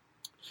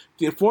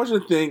 The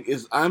unfortunate thing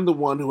is I'm the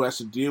one who has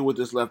to deal with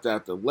this left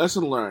after.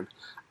 Lesson learned.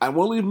 I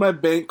won't leave my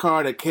bank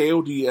card at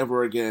KOD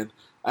ever again.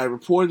 I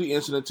reported the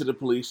incident to the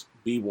police.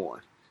 Be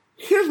warned.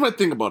 Here's my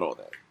thing about all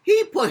that.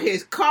 He put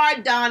his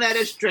card down at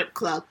a strip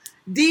club.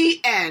 The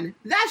end.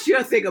 That's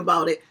your thing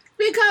about it.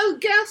 Because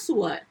guess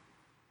what?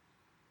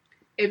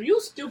 If you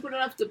stupid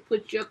enough to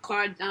put your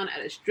card down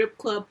at a strip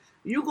club,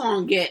 you're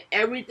going to get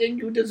everything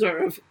you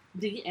deserve.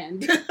 The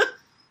end.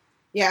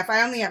 Yeah, if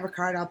I only have a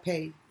card, I'll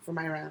pay for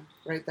my round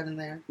right then and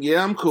there.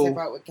 Yeah, I'm cool. Tip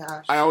out with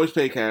cash. I always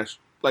pay cash.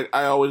 Like,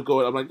 I always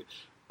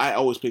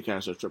pay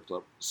cash at a strip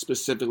club.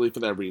 Specifically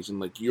for that reason.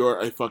 Like, you're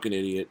a fucking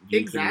idiot.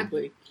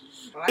 Exactly.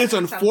 Well, I It's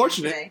learned something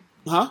unfortunate. today.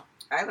 Huh?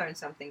 I learned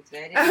something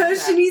today. I didn't know that.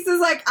 Shanice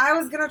is like, I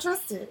was gonna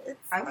trust it.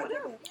 I would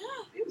have.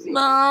 Yeah.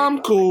 Nah,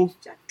 I'm cool.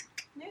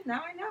 Yeah,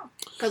 now I know.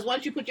 Because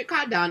once you put your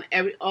card down,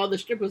 all the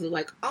strippers are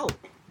like, oh,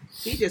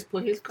 he just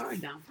put his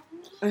card down.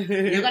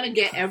 You're going to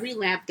get every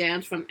lap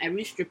dance from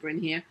every stripper in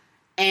here.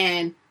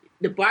 And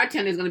the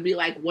bartender is going to be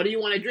like, what do you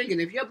want to drink? And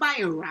if you're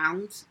buying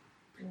rounds,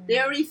 they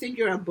already think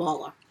you're a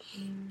baller.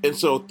 And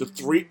so the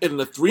three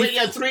With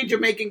your 3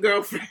 Jamaican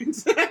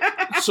girlfriends.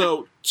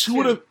 so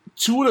two of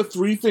the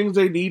 3 things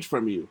they need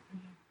from you: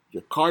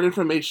 your card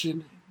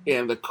information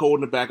and the code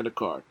in the back of the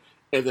card.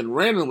 And then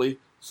randomly,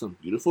 some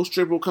beautiful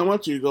stripper will come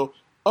up to you and go,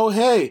 "Oh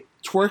hey,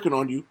 twerking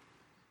on you.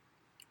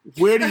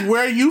 Where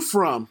are you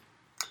from?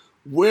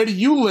 Where do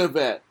you live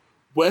at?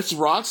 West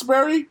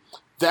Roxbury?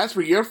 That's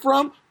where you're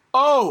from?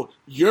 Oh,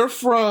 you're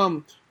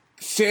from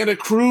Santa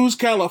Cruz,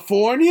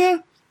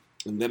 California?"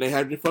 And then they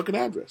have your fucking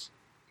address.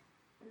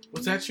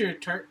 Was that your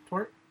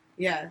twerk?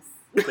 Yes.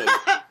 Okay.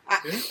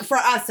 For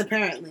us,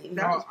 apparently.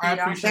 That was I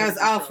pretty appreciate That was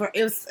all for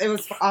it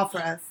was all for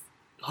us.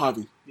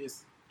 Harvey,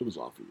 Yes. it was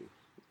all for you.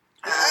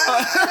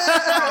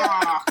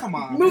 Ah, come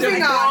on. Moving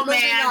The on.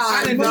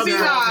 bromance. Moving The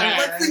on. bromance.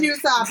 What's the new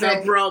The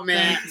topic?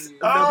 bromance.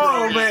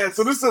 Oh man!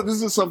 So this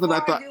is something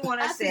What I thought. I do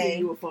want I to figured say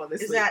you were falling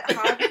is asleep. that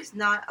Harvey's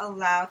not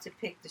allowed to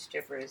pick the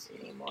strippers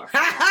anymore.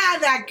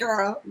 That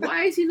girl.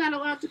 Why is he not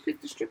allowed to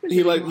pick the strippers?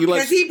 He like anymore? you like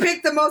Because he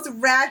picked the most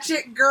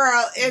ratchet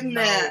girl in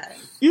there.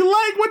 you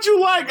like what you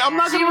like. I'm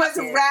not She gonna. was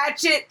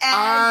ratchet and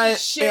I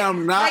shit.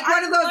 am not. Like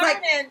one of those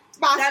like Learning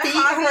my that feet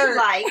Harvey hurt.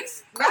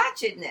 likes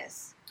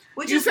ratchetness.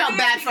 Which You is felt weird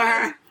bad for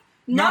her?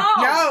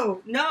 No,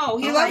 No,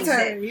 he he likes loved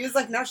her. it. He was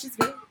like, no, she's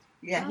good.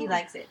 Yeah, he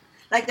likes it.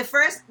 Like the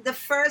first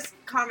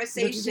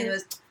conversation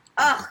was,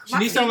 ugh. She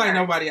needs sound like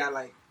nobody I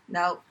like.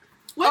 No,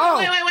 Wait.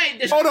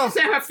 Did Hold she on.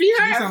 say her feet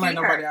She hurt? sound like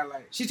feet nobody hurt. I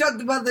like. She talked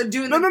about the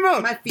doing. No.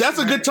 My feet That's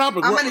a good hurt.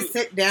 topic. I'm We're- gonna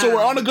sit down. So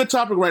we're on a good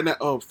topic right now.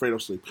 Oh,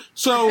 Fredo sleep.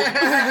 So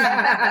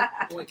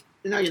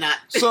No, you're not.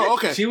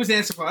 okay. She was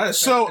answering for us.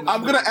 So And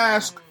I'm gonna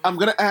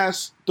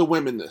ask the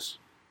women this.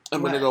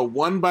 I'm gonna What? go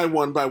one by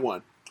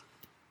one.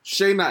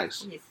 Shay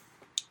Nice, Yes.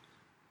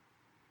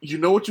 you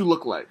know what you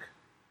look like.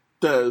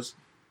 Does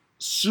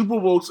Super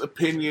Woke's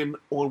opinion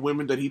on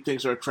women that he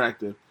thinks are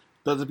attractive,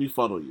 does it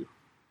befuddle you?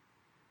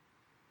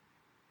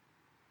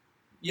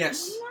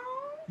 Yes.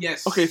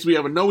 Yes. Okay, so we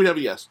have a no, we have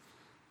a yes.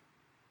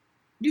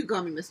 You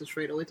call me Mrs.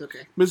 Fredo. It's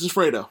okay. Mrs.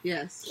 Fredo,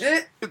 Yes.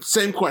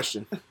 same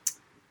question.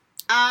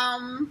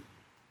 Um.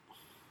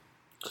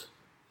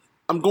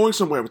 I'm going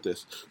somewhere with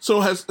this.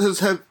 So has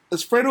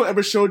Fredo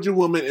ever showed you a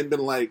woman and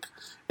been like,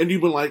 and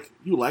you've been like,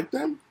 you like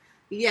them?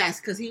 Yes,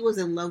 because he was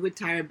in love with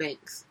Tyra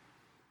Banks,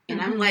 and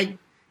I'm like,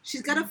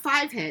 She's got a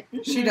 5 head.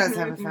 She does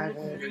have a 5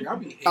 head. Y'all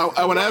be hating.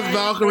 I would ask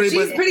Valkyrie,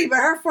 She's but pretty, but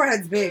her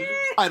forehead's big.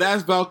 I'd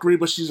ask Valkyrie,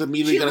 but she's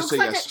immediately She gonna looks say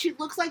like yes. she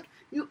looks like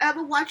you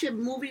ever watch a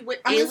movie with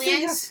I'm gonna say yes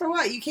aliens? for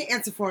what? You can't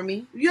answer for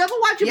me. You ever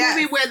watch a Yes.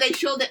 movie where they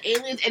show the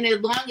aliens and they're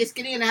long and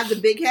skinny and have the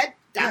big head?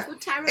 That's Yeah.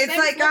 what Tyra It's Banks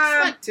like,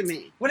 looks like to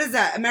me. What is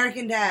that?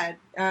 American Dad.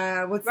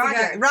 What's Roger. the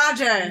guy?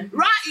 Roger.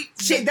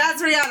 Right.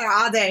 That's Rihanna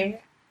all day.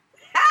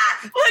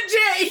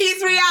 Legit,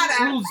 he's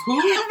Rihanna. Who?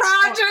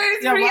 Roger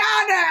is Yeah,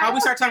 Rihanna. How we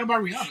start talking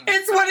about Rihanna?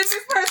 It's one of his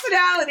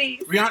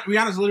personalities.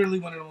 Rihanna's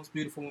literally one of the most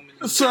beautiful women. in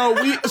the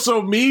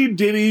So me and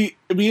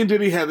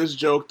Diddy had this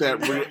joke that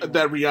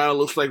that Rihanna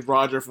looks like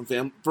Roger from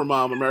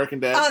American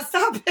Dad. Oh,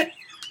 stop it.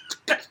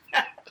 Damn.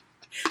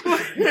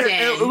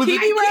 It was He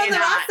be wearing the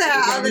cannot. Rasta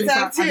hat all the time,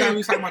 I thought we too.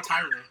 was talking about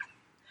Tyra.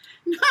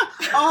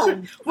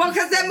 Oh, Well,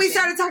 because then we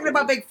started talking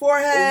about big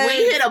forehead. we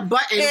hit a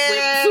button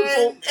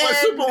with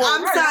Super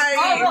I'm Bowl. sorry,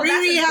 Oh, no, that's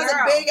Riri his has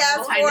girl. a big ass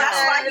That's why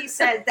forehead. he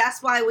said.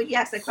 That's why when he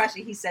asked the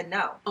question, he said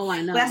no. Oh,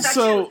 I know. But that's not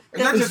So- true.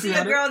 It's not Because you just see a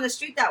Rihanna. girl in the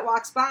street that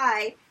walks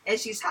by and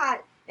she's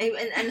hot, and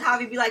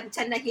Javi be like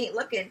pretending that he ain't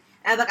looking,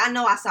 and I'm like, I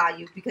know I saw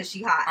you because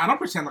she hot. I don't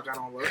pretend like I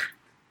don't look.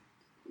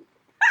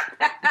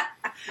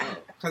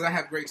 Because I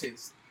have great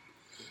taste.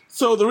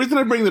 So the reason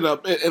I bring it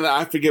up, and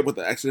I forget what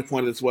the actual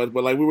point of this was,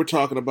 but like we were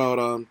talking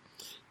about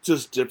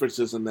just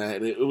differences in that,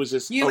 and it was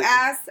just You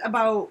asked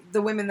about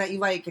the women that you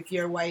like if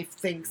your wife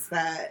thinks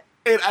that.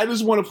 And I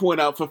just want to point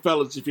out for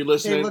fellas, if you're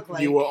listening, look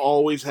like- you will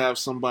always have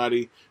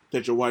somebody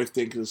that your wife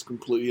thinks is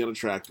completely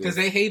unattractive. Because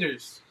they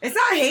haters. It's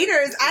not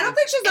haters. I don't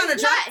think she's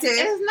unattractive.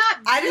 It's not.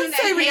 I didn't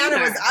say being a Rihanna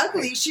was hater.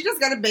 ugly. She just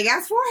got a big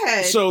ass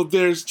forehead. So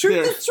there's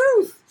truth is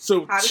truth.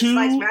 So Javi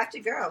likes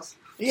ratchet girls.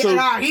 Yeah, So-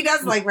 no, he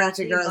does like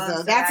ratchet He girls loves though.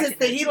 the That's his ratchet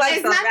thing. He girls. likes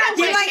It's not that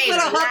he we're likes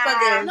little haters. hook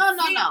boogers. No.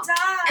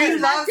 He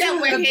It's loves not that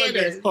little we're hook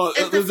haters. boogers. Oh, It's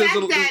the there's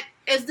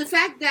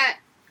fact a- that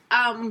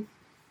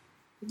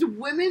the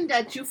women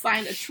that you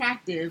find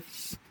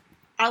attractive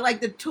are like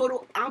the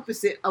total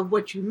opposite of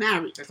what you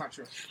married. That's not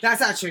true. That's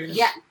not true.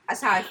 Yeah,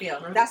 that's how I feel.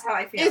 That's how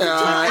I feel. It's the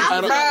total I opposite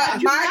don't- of what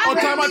you My-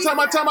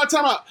 married.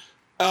 time out.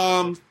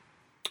 And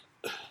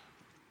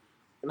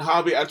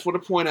Javi, I just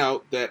want to point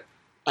out that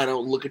I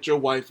don't look at your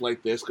wife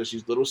like this because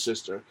she's little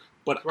sister,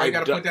 but Well, I you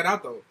gotta do- point that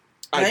out though.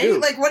 I Right? do.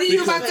 Like, what are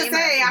you about Because- to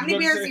say? How many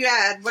beers you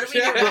had? What are we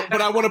doing? But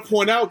I want to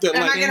point out that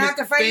Am I like, gonna have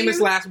to fight Famous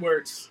you? last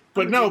words.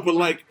 but no, but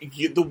like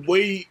the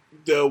way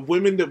the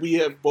women that we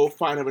have both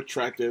find him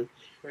attractive,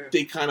 Yeah.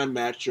 they kind of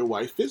match your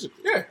wife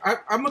physically. Yeah,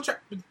 I'm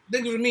attracted.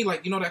 Think of me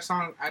like, you know that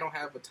song, I Don't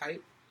Have a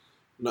Type?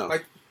 No,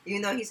 Like,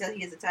 Even though he said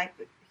he is a type,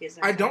 but he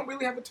isn't. I don't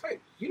really have a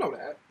type. You know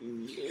that.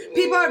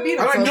 People are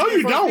beautiful. I know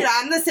you don't.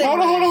 I'm the same. Hold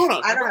on, way. hold on, hold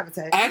on. I don't have a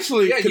type.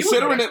 Actually, Yeah, you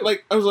considering know it,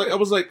 like I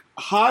was like,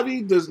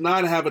 Javi does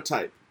not have a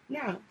type.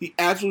 No. He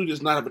absolutely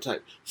does not have a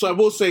type. So I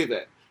will say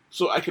that.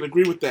 So I can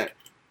agree with that.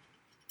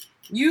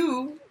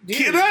 You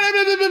do. No,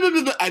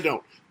 I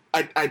don't.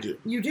 I do.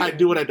 You do. I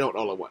do and I don't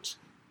all at once.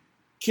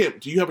 Kim,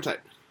 do you have a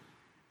type?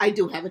 I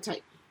do have a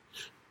type.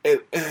 And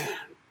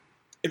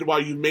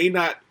while you may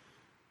not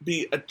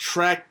be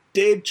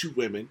attracted to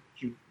women,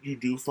 you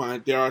do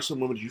find there are some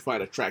women you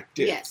find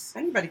attractive. Yes.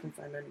 Anybody can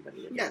find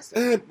anybody. Yes.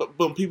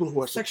 But people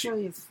who are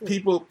Sexually is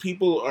free.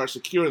 people are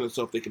secure in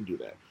themselves, they can do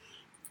that.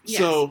 Yes.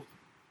 So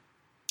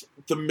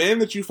the men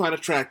that you find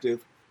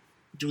attractive,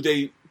 do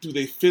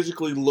they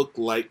physically look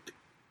like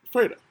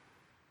Fredo?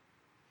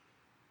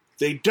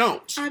 They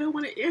don't. I don't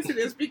want to answer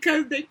this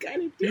because they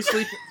kind of do. You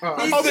sleep.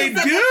 Oh, they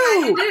It's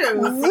do.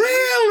 do.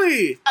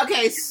 Really?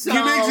 Okay, so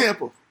Give me an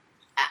example.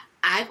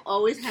 I've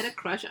always had a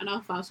crush on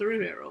Alfonso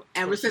Rivero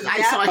ever since I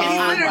Yeah. saw him He's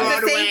on literally the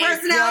Broadway. same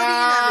personality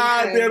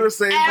God, and they're everything. the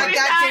same. Every Like person.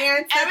 that time,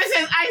 dance. ever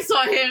since I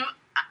saw him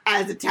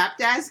as a tap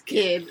dance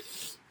kid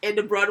in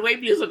the Broadway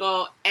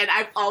musical, and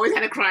I've always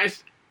had a crush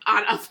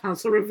on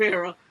Alfonso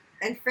Rivero.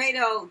 And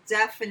Fredo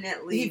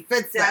definitely, He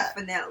fits that.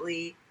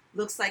 definitely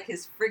looks like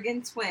his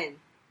friggin' twin,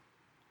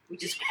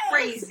 which is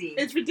crazy.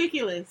 It's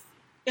ridiculous.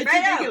 It's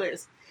Fredo.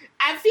 ridiculous.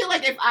 I feel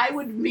like if I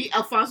would meet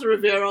Alfonso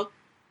Rivero,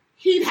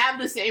 he'd have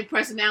the same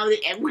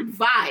personality and we'd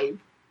vibe.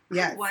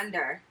 Yes.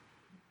 Wonder.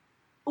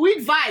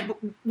 We'd vibe.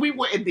 We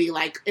wouldn't be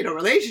like in a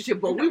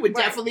relationship, but we would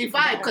Right. definitely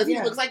vibe because Yeah.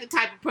 he looks like the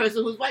type of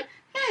person who's like,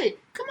 "Hey,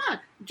 come on,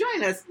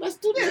 join us. Let's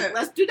do this. Yeah.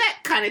 Let's do that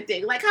kind of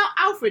thing." Like how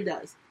Alfred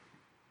does.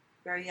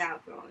 Very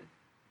outgoing.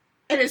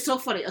 And it's so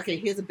funny. Okay,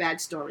 here's a bad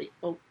story.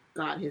 Oh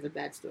God, here's a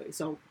bad story.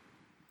 So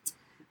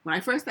when I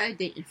first started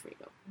dating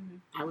Fredo,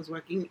 I was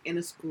working in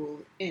a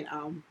school in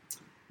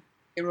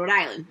Rhode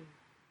Island,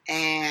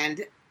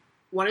 and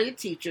one of the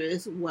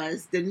teachers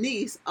was the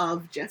niece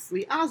of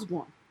Jeffrey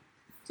Osborne.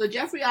 So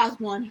Jeffrey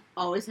Osborne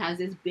always has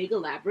this big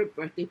elaborate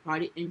birthday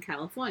party in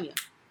California.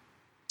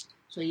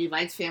 So he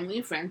invites family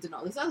and friends and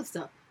all this other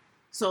stuff.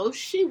 So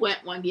she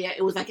went one year.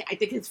 It was like, I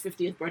think his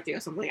 50th birthday or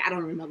something. I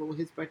don't remember what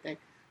his birthday.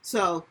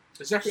 So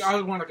Is Jeffrey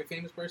Osborne like a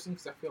famous person?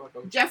 Because I feel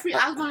like Jeffrey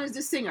Osborne is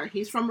the singer.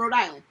 He's from Rhode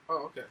Island.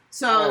 Oh, okay. I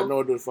So have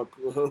no idea fuck.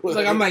 It's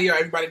like I'm like, yeah,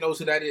 everybody knows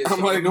who that is.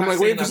 I'm like, not wait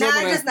saying for nothing. Nah,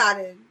 someone I just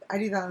nodded. I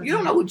do that. you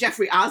don't know who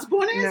Jeffrey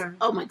Osborne is? No.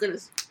 Oh my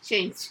goodness.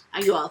 Change.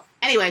 Are you all?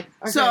 Anyway,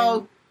 Okay.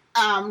 so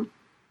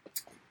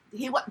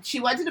she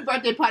went to the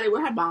birthday party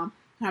with her mom.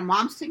 Her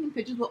mom's taking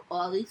pictures with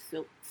all these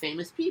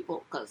famous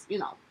people because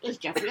it's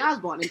Jeffrey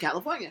Osborne in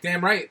California.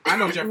 Damn right, I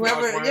know Jeffrey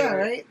Osborne. Yeah,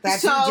 right.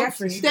 That's so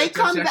Jeffrey. they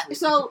come Jeffrey. back.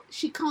 So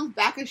she comes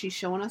back and she's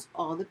showing us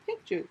all the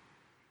pictures,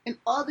 and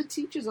all the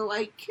teachers are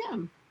like,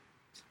 "Kim,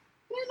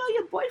 I didn't know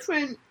your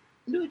boyfriend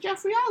knew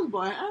Jeffrey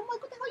Osborne." And I'm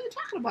like, "What the hell are you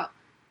talking about?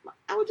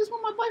 I was just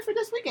with my boyfriend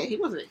this weekend. He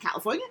wasn't in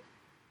California.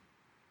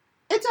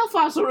 It's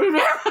Alfonso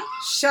Rivera."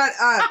 Shut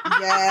up.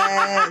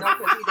 Yes. No,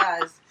 because he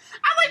does.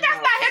 I'm like, "That's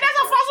not him. That's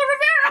Alfonso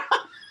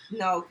Rivera."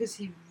 No, because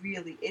he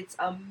really. It's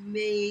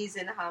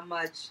amazing how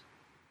much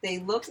they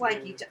look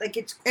like each. Like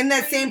it's And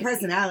that same crazy.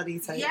 personality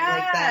type, like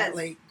Yes. that,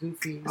 like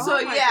goofy. Oh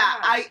So my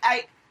yeah,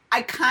 gosh.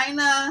 I kind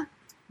of,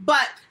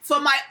 but for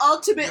my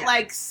ultimate Yeah.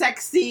 like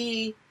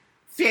sexy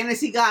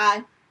fantasy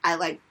guy, I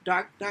like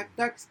dark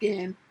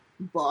skin,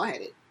 bald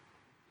headed,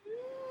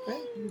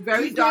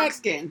 very He's dark not-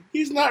 skin.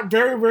 He's not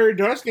very, very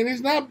dark skinned.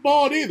 He's not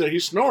bald either.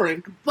 He's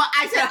snoring. But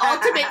I said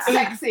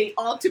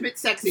ultimate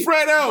sexy.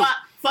 Fredo!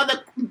 But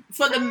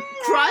for the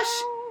crush,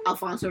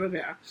 Alfonso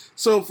Rivera.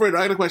 So, Fredo,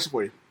 I got a question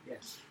for you.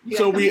 Yes.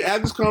 So we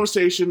had this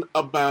conversation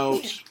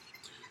about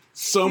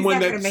someone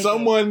He's not that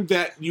gonna make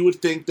that you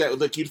would think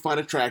that you'd find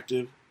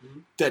attractive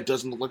that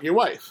doesn't look like your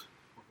wife.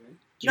 Okay.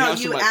 No, have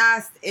you somebody-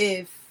 asked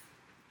if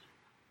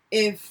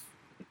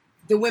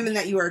the women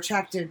that you were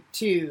attracted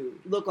to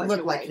Look like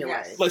your wife,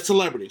 yes. wife. like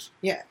celebrities.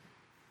 Yeah.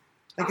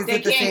 Like it's They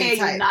like the can't hear same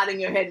you type. nodding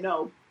your head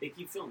no. They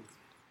keep filming.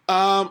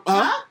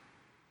 Huh?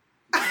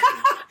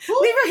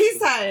 Leave her, he's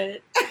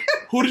tired.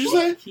 Who did you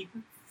say? Keep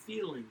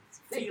feelings.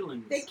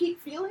 Feelings. They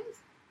keep feelings?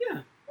 Yeah.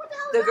 What the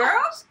hell is The that?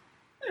 girls?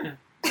 Yeah.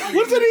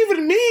 What does that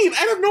even mean?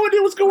 I have no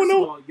idea what's going First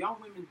of on. all, y'all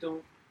women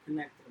don't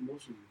connect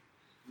emotionally.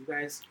 You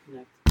guys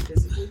connect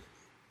physically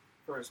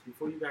first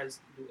before you guys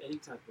do any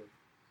type of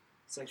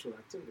sexual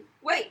activity.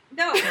 Wait,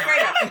 no,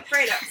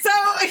 Fredo. So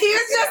he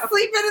was just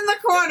sleeping in the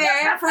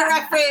corner for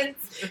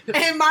reference,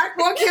 and Mark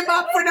woke him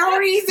up for no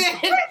reason.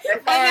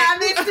 And now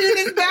this dude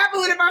is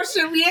babbling about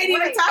shit we ain't even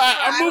Wait. talking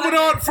about. I'm moving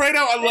on,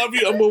 Fredo. I love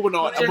you. I'm moving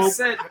on. I just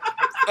said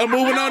I'm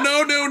moving on.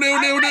 No.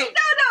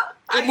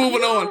 I'm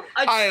moving Are on. you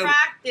I am-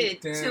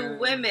 attracted to Damn.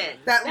 women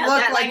That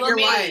look like your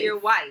wife. Your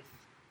wife.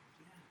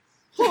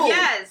 Who?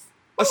 Yes.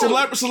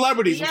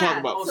 Celebrities we're Yeah. talking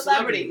about. Oh,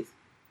 Celebrities.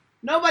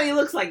 Nobody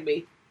looks like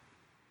me.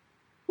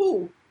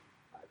 Who?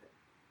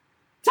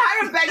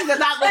 Tyra Banks does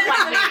not look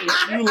like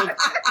me. You look.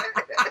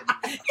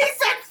 He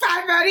said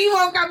Simon. He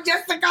woke up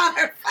just to call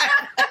her.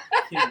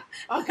 Kim,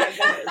 Okay,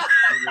 go ahead.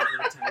 you look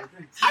like Tyra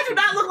Banks. I do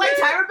not look like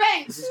Tyra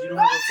Banks. This is, you don't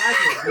have a 5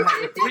 head. You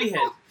have a 3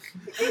 head.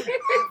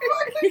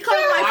 He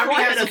called my Marvin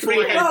forehead has a a 3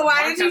 forehead. head. No,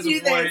 why Mark did you has a do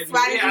forehead. this?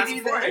 Why Leah did has you a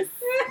do this? forehead.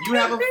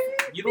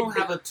 You don't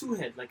have a 2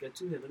 head like a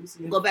 2 head. Let me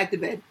see. Go back to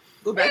bed.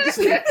 Go back to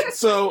sleep.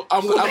 So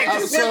I'm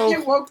You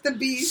so woke the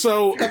beast.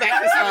 so Go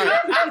back to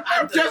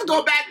sleep. Just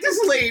go back to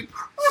sleep.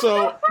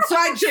 so So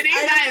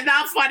Janine, is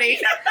not funny.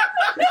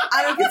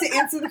 I don't get to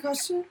answer the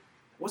question.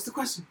 What's the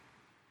question?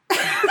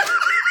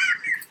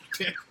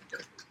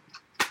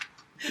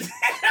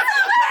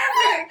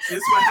 This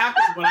is what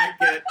happens when I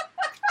get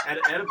at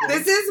an edible.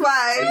 This is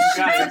why You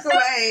she guys- took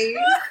away.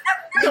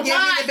 The You gave me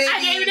wine. the baby,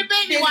 I gave you the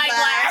baby wine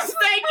glass.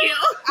 Thank you.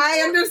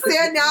 I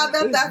understand now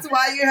that that's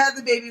why you had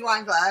the baby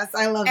wine glass.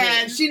 I love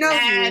And it. She knows you.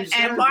 and, She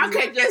and knows Mark you.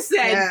 had just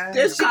said Yeah.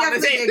 this She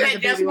definitely gave conversation you the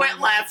just baby went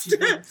wine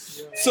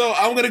left. so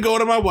I'm gonna go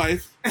to my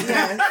wife,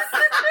 Yes.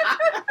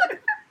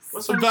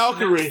 What's her name?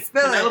 Valkyrie.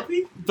 Spill it.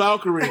 Penelope?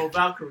 Valkyrie. Oh,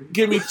 Valkyrie.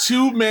 Give me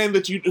 2 men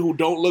who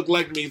don't look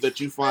like me that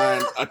you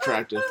find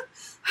attractive.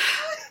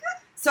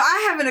 So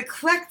I have an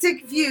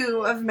eclectic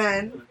view of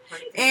men,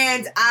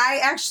 and I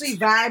actually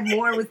vibe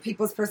more with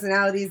people's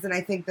personalities than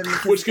I think than the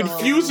Which physical.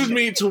 confuses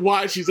me to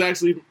why she's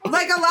actually.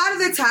 Like a lot of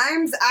the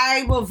times,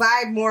 I will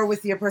vibe more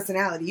with your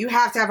personality. You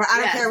have to have. I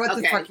don't Yes, care what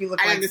the okay. fuck you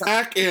look I like.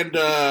 understand. Back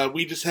and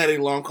we just had a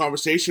long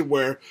conversation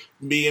where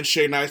me and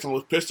Shay Nice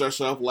almost pissed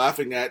ourselves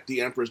laughing at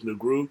the Emperor's New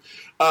Groove.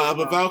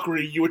 But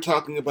Valkyrie, you were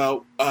talking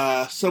about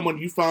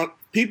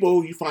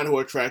people you find who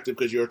are attractive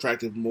because you're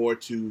attractive more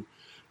to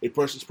a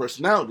person's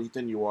personality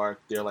than you are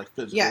their like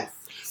physical. Yes.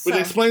 Which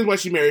So- explains why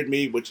she married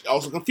me, which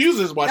also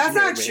confuses why That's she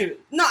married not me. true.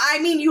 No, I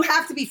mean you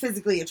have to be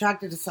physically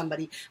attracted to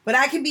somebody, but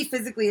I can be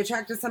physically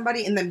attracted to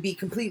somebody and then be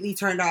completely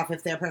turned off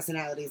if their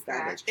personality is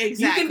garbage.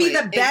 Exactly. You can be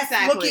the best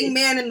looking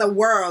man in the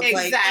world.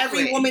 Like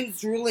Exactly. every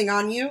woman's drooling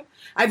on you.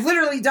 I've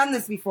literally done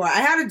this before. I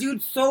had a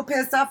dude so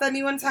pissed off at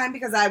me one time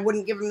because I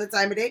wouldn't give him the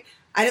time of day.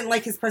 I didn't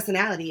like his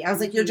personality. I was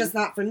like, "You're just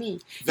not for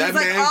me." That He's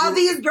like, man "All grew-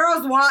 these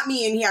girls want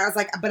me in here." I was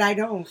like, "But I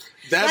don't."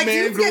 That Like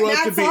man dudes get grew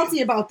up to mad salty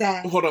be. about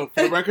that. Hold on,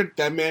 for the record,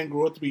 that man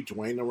grew up to be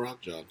Dwayne The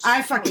Rock Johnson.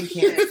 I fucking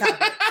can't.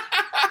 Stop it.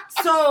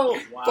 So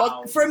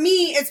Wow. for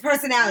me, it's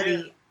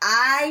personality.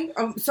 I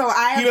have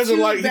he doesn't two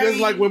like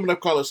very, women of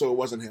color, so it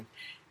wasn't him.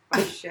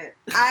 Oh, shit.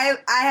 I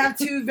have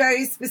two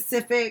very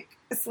specific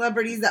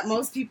celebrities that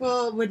most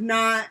people would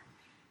not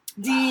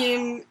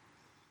deem.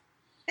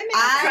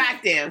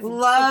 Attractive.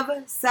 Love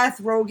Seth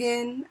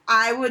Rogen.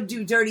 I would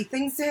do dirty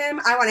things to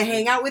him. I want to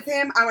hang out with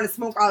him. I want to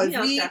smoke all his You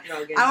know weed. Seth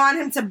Rogen. I want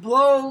him to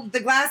blow the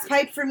glass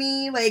pipe for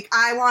me. Like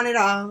I want it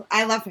all.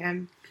 I love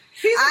him.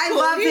 I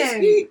love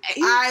him.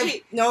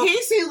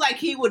 He seems like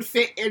he would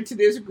fit into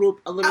this group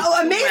a little.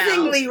 Oh, too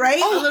amazingly, well.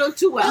 right? A little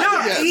too well. No,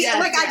 Yes.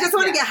 I just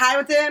want to get high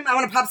with him. I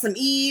want to pop some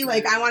E.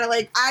 Like, I want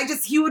to,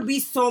 he would be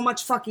so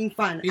much fucking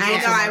fun. He's I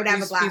also know I would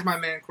have a blast. He's my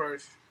man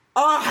crush.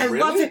 Oh, I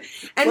love him.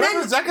 And Where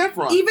then, was Zac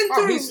Efron? even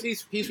through,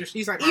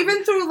 He's like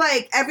even through,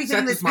 like, everything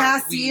Seth this is my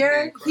past weed year,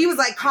 man crush. he was,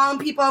 like, calling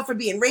people out for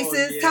being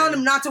racist, yeah. telling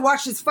them not to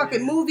watch his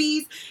fucking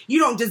movies. You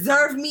don't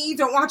deserve me.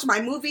 Don't watch my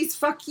movies.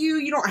 Fuck you.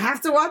 You don't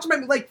have to watch my,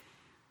 like,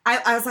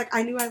 I was like,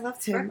 I knew I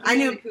loved him. I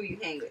knew. who you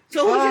hang with.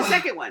 So who's your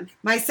second one?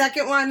 My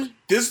second one,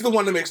 This is the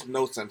one that makes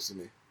no sense to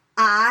me.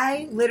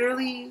 I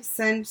literally,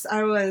 since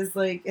I was,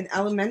 like, in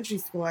elementary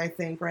school, I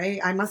think, right?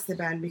 I must have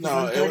been, because No,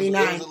 I'm it was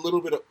 39. a little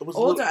bit. It was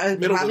Older, a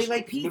little, probably middle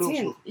like middle P10.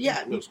 school.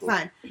 Yeah, Middle school.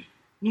 fine.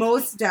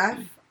 Most Def,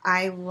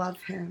 I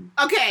love him.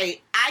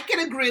 Okay, I can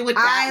agree with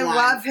that I one.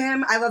 love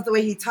him. I love the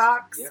way he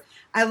talks. Yep.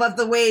 I love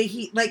the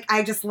way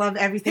I just love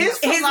everything. His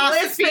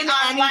philosophy lisp and on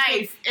anything-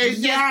 life is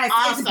yes, just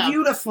awesome. it's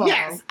beautiful.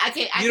 Yes, I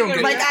can You don't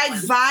agree get with Like, that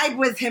I one. vibe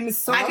with him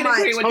so I can much.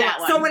 agree with that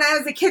one. So when I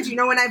was a kid, you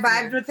know when I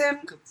vibed with him?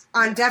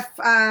 On Def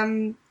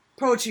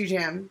Poetry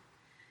Jam.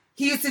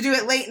 He used to do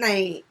it late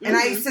night, and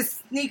I used to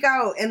sneak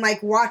out and,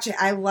 like, watch it.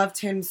 I loved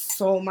him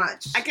so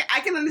much. I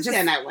can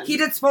understand that one. He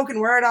did spoken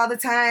word all the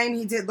time.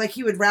 He did, like,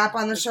 he would rap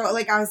on the show.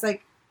 Like, I was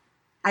like,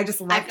 I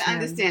just loved I him. can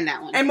understand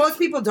that one. And most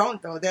people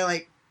don't, though. They're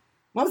like,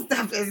 most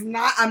stuff is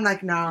not. I'm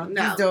like, no,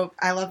 No. he's dope.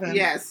 I love him.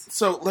 Yes.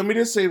 So let me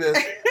just say this.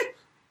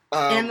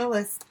 And the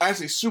list.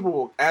 Actually, Super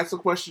Bowl. Ask the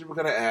question we're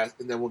gonna ask,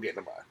 and then we'll get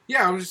into mine.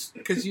 Yeah, I was just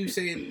because you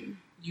saying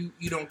you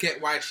don't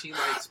get why she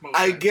likes Mos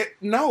I Def. get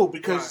no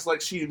because Why?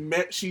 like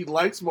she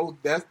likes Mos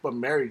Def but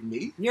married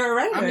me. You're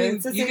right. I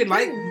mean, you can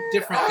like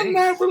different I'm things.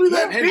 not really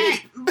that And-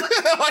 deep.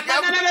 Like,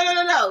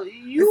 I'm- No.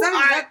 You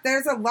are.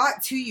 There's a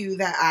lot to you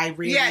that I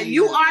really. Yeah,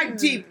 you are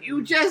deep.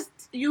 You just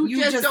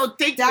just don't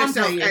think downplay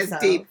yourself as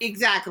yourself. deep.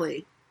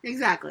 Exactly.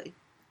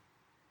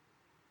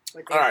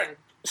 All right.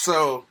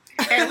 So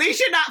At least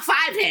you're not 5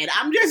 head.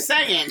 I'm just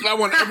saying. I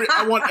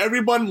want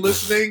everyone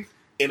listening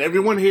and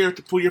everyone here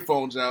to pull your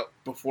phones out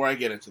before I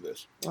get into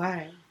this,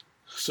 Why?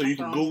 so you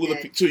can My Google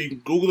phone's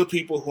the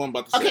people who I'm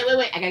about to say. Okay,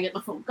 wait. I gotta get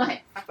my phone. Go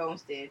ahead. My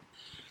phone's dead.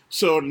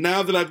 So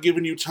now that I've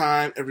given you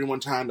everyone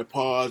time to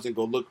pause and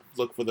go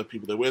look for the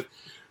people they're with.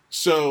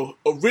 So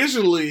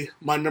originally,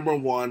 my number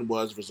one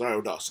was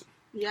Rosario Dawson.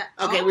 Yeah.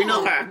 Okay, we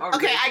know her. Oh,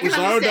 Okay, I can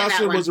Rosario understand that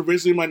Dawson one. was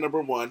originally my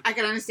number one, I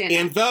can understand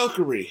and that.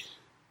 Valkyrie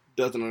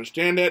doesn't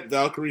understand that.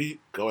 Valkyrie,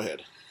 go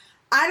ahead.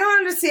 I don't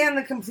understand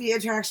the complete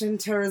attraction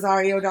to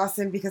Rosario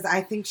Dawson because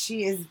I think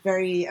she is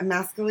very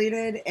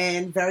emasculated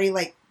and very,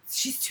 like,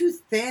 she's too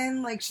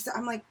thin. Like,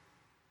 I'm like,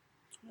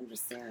 I don't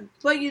understand.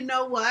 But you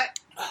know what?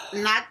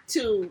 Not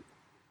to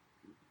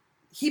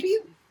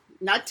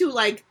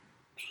like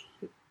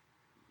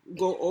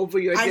go over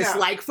your I know.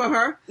 dislike for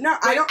her. No, I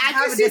But don't I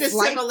have can a see the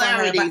dislike for her,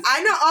 similarities. but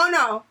I know. Oh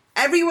no,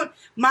 everyone.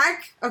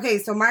 Mark. Okay,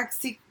 so Mark.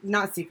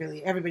 Not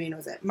secretly. Everybody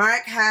knows it.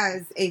 Mark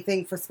has a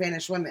thing for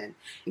Spanish women,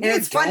 and No,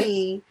 it's I don't.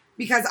 funny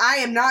because I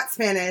am not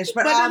Spanish,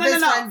 but But all no,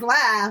 his no. friends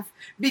laugh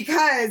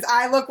because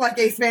I look like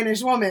a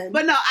Spanish woman.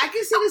 But no, I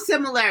can see the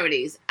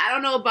similarities. I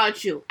don't know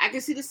about you. I can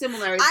see the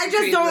similarities. I just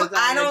between don't. Rosario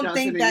I don't Dawson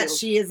think and that you.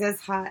 she is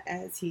as hot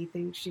as he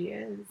thinks she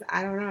is.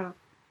 I don't know.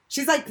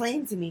 She's like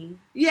plain to me.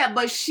 Yeah,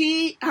 but it's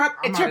I'm her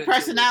not into it.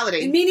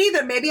 personality. Me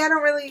neither. Maybe I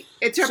don't really.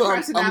 It's her So I'm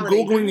personality.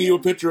 googling you a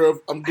picture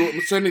of. I'm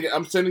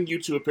sending you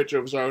to a picture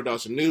of Rosario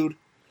Dawson nude.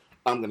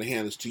 I'm gonna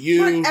hand this to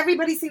you. Look,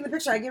 everybody's seen the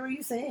picture. I get what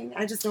you're saying.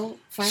 I just don't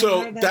find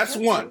So her that that's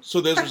good. one. So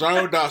there's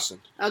Rosario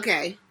Dawson.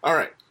 Okay. All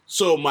right.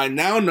 So my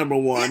now number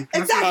one.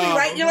 Exactly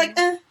right. You're like,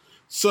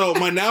 So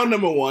my now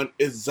number one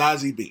is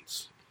Zazie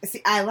Beetz.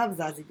 See, I love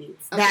Zazie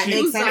Beetz. Okay, That makes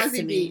who's sense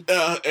to Zazie me.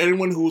 Beetz?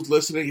 Anyone who's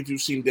listening, if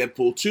you've seen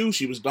Deadpool 2,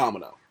 she was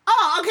Domino.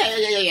 Oh,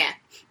 okay. Yeah.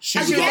 She She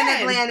was was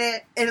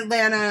Again. in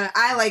Atlanta.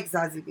 I like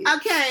Zazie Beetz.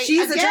 Okay.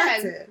 She's again,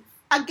 attractive.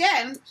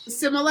 Again,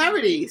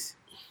 similarities.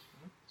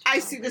 I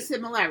see the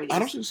similarities I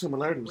don't see the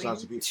similarity with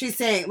Zazie Beetz. She's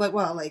saying, like,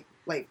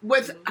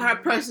 with her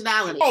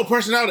personality. Oh,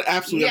 personality,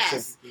 absolutely.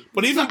 Yes.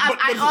 But even So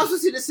I also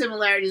see the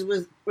similarities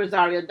with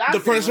Rosario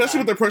Dawson. especially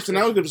with their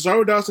personality,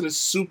 Rosario Dawson is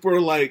super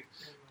like,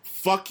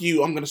 fuck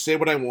you, I'm gonna say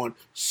what I want.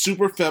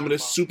 Super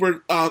feminist,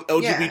 super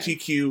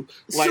LGBTQ,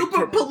 like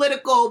super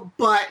political,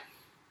 but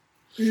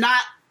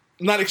not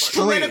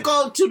extreme.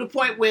 political to the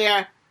point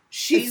where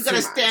she's It's going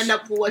to too much. stand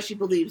up for what she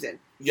believes in.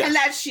 Yes. And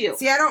that's you.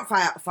 see, I don't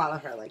follow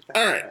her like that.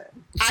 All right.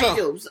 but So, I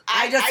do.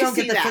 I just don't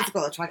see get the that.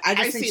 physical attraction. I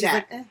just I think see she's that.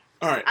 like, eh.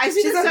 all right. I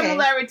see She's the okay.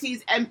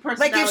 similarities and Like,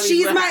 personalities. if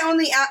she's with my her.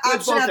 only option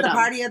both at of the them.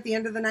 party at the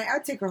end of the night,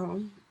 I'd take her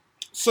home.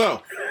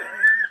 So,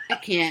 I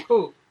can't.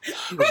 Cool.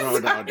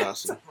 Rosario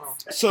Dawson. Wow.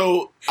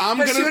 So I'm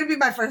But she gonna. would be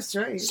my first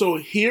choice. So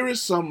here is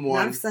Not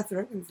someone. if Seth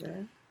Rogen's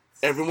there.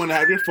 Everyone,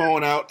 have your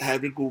phone out,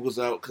 have your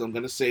Googles out, because I'm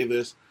gonna say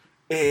this.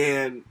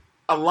 And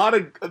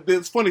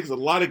it's funny because a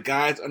lot of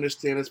guys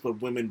understand this,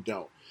 but women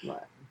don't.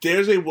 What?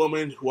 There's a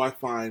woman who I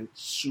find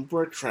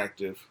super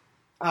attractive,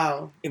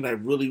 Oh. and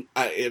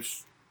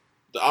if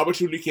the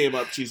opportunity came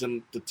up, she's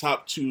in the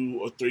top 2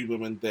 or 3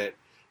 women that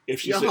if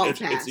she Your said whole if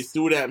pass. she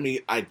threw it at me,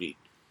 I'd beat.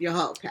 Your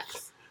whole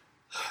pass.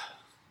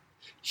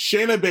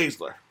 Shayna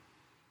Baszler.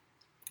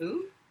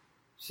 Who?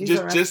 She's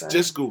a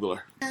Just Google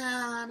her.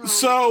 I don't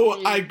So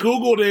know. I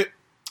Googled it,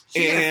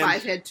 She had a and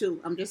 5 head too.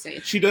 I'm just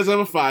saying. she does have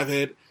a 5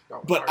 head,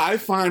 Oh, but I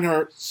find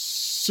her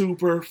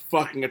super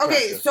fucking attractive.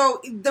 Okay,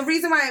 so the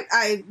reason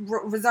why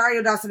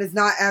Rosario Dawson is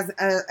not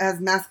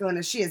as masculine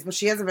as she is, but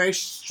she has a very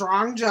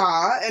strong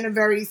jaw and a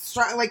very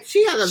strong, like,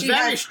 She has a she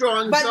very has-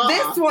 strong but jaw.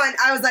 this one,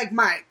 I was like,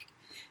 Mike,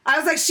 I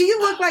was like, she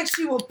looked like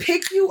she will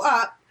pick you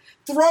up,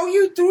 throw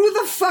you through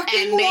the fucking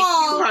and make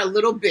wall, you her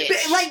little bitch.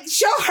 like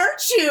she'll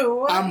hurt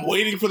you. I'm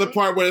waiting for the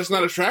part where it's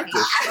not attractive.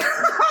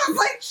 I was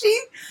like,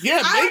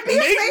 Yeah, I'd be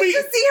make afraid me.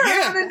 to see her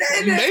Yeah, on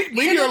a- make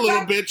me in your a little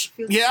back- bitch.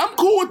 Yeah, I'm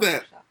cool with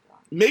that.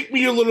 Make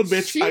me your little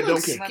bitch. She I don't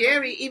looks care.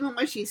 scary even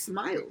when she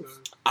smiles.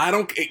 I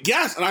don't.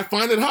 Yes, and I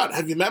find it hot.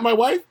 Have you met my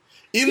wife?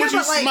 Even Yeah, when she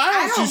but like, I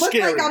smiles, don't she's look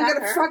scary. like I'm Not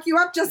gonna her. fuck you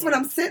up just when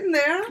I'm sitting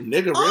there.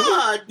 Nigga, really?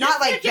 Oh, Not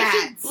like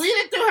that. She's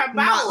bleeding through her bowels.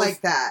 Not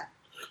like that.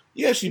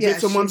 Yeah, she Yeah,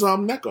 bit someone's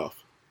neck off.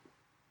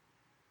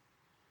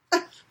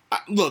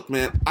 Look,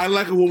 man, I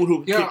like a woman who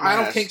can Yo, kick my I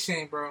don't ass. kink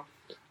shame, bro.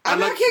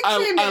 I'm I not kick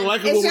shaming. I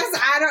like a it's woman.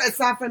 just it's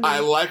not for me. I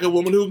like a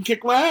woman who can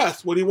kick my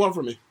ass. What do you want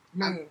from me?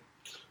 Mm,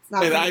 It's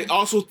not And for I me.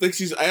 also think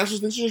she's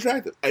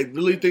attractive. I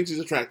really think she's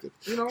attractive.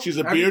 you know, She's a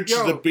every- beer. She's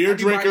yo, a beer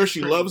drinker. everybody's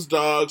She pretty. loves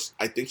dogs.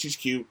 I think she's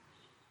cute.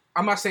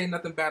 I'm not saying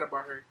nothing bad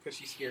about her because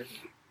she scares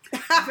me.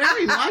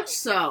 Very much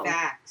so.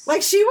 Facts.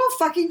 Like she will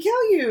fucking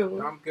kill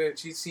you. I'm good.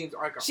 She seems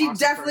like a She awesome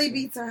definitely person.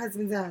 beats her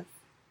husband's ass.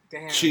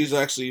 Damn. She's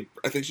actually.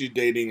 I think she's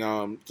dating.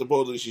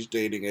 Supposedly she's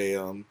dating a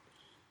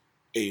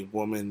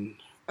woman.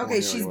 Okay,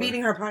 Oh, she's anyway.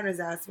 beating her partner's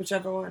ass,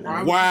 whichever one.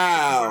 Wow.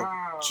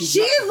 Wow. She's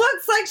She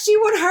looks like she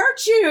would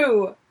hurt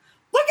you.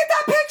 Look at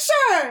that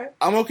picture.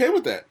 I'm okay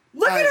with that.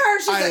 Look at her.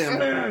 She's I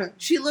like, am. "Ugh."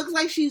 She looks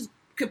like she's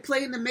could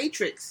play in the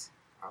Matrix.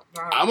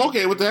 I'm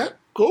okay with that.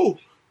 Cool.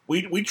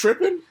 We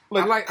tripping?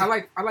 I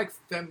like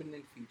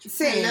feminine features.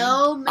 Same.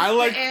 Hello, Mr. I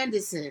like-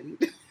 Anderson.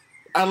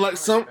 I like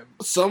some.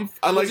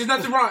 I like. There's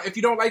nothing wrong. If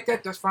you don't like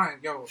that, that's fine.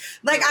 Yo.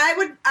 Like yo,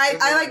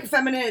 I like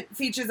feminine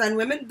features on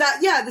women. That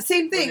yeah, the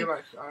same what do thing. you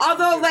like?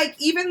 Although I'm like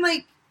even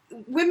like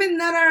women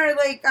that are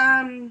like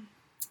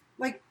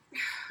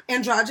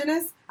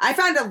androgynous, I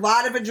find a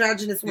lot of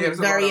androgynous good. women there's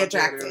a lot very out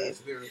there.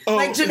 attractive. There is. Oh,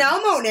 Like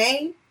Janelle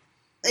Monáe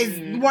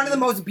is one of the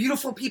most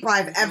beautiful people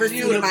I've ever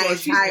seen in my Beautiful.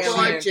 She's entire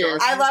life. gorgeous.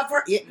 I love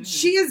her. Yeah,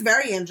 she is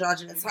very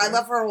androgynous. I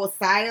love her whole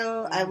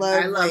style. I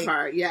love, I love like,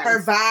 her. Yes. her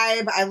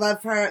vibe. I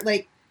love her.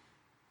 Like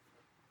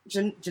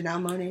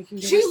Janelle Monáe. Can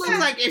She give us looks that.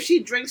 like if she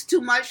drinks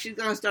too much, she's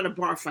gonna start a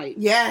bar fight,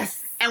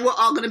 Yes. and we're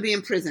all gonna be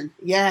in prison.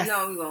 Yes.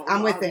 No, we won't.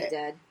 I'm We'll with all be it.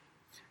 Dead.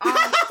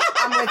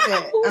 I'm with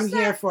it. Who's I'm here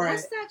that- for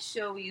what's it. that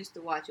show we used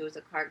to watch? It was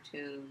a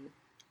cartoon,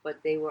 but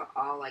they were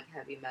all like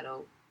heavy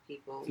metal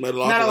people.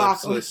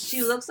 Metalocalypse.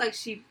 She looks like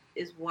she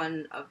is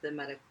one of the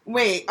medical.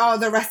 Wait, oh,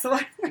 the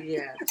wrestler?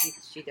 Yeah,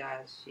 she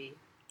does.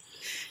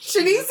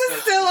 Shanice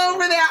is still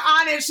over there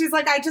on it. She's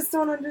like, I just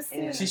don't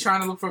understand. She's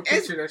trying to look for a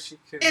It's- picture that she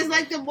can. It's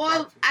like the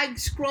more I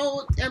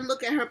scroll and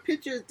look at her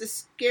pictures, the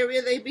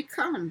scarier they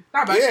become.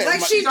 Nah, but Yeah, like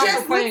she she's also just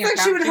looks playing like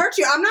a she would character. hurt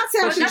you. I'm not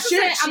saying But she that's what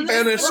should. I'm saying. She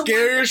And the just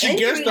scarier she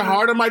gets, the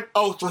harder my.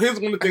 Oh, so here's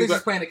one of the I think things.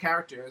 she's playing a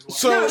character as well.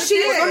 So No, she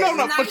is. No,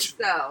 Nice, but she,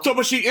 though. so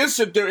but she is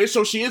there is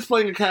so she is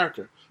playing a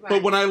character. But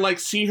Right. when I like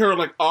see her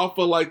like off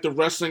of like the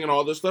wrestling and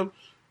all this stuff,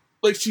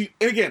 like she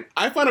and again,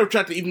 I find her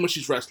attractive even when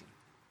she's wrestling.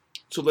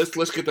 So let's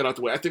get that out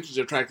the way. I think she's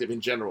attractive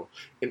in general,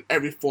 in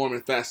every form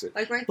and facet.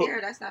 Like right But-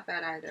 there, that's not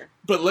bad either.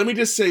 But let me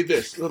just say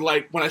this: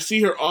 like when I see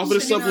her off of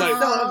this stuff, No. like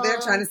still over there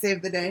trying to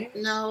save the day.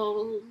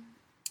 No,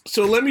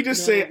 so let me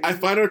just say No. I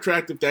find her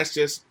attractive. That's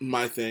just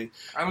my thing.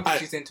 I don't think I-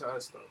 she's into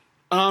us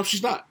though.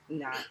 She's not.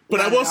 Not.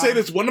 But I Not will at say all.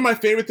 this: one of my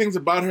favorite things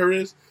about her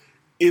is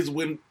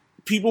when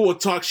people will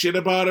talk shit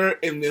about her,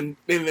 and then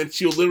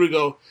she'll literally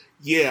go,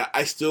 "Yeah,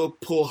 I still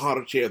pull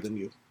harder chair than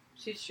you."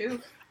 She's true.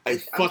 I I'm-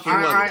 fucking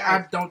love it.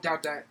 I don't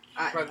doubt that.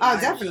 But Oh, I'm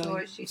definitely.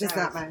 sure she Just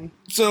does. not mine.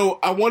 So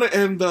I want to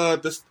end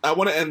this. I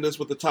want to end this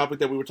with the topic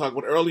that we were talking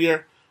about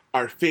earlier: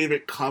 our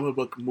favorite comic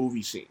book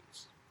movie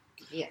scenes.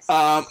 Yes.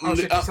 Oh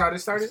shit, that's how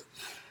this started?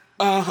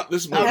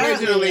 This is Apparently,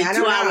 originally I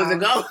don't 2 hours know.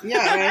 ago.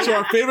 Yeah, right? so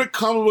our favorite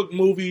comic book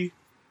movie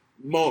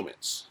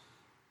moments.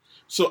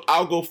 So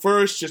I'll go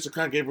first, just to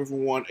kind of give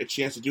everyone a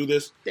chance to do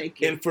this.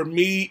 Thank you. And for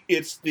me,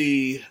 it's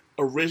the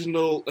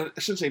original. I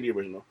shouldn't say the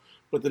original,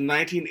 but the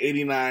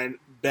 1989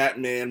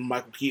 Batman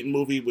Michael Keaton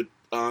movie with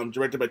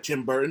directed by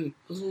Tim Burton.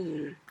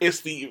 Ooh. It's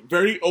the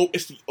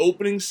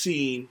opening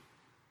scene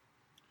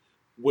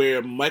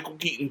where Michael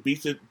Keaton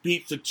beats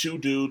the two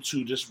dudes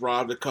who just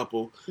robbed a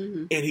couple,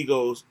 Mhm. and he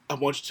goes, "I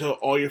want you to tell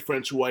all your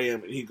friends who I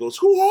am." And he goes,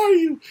 "Who are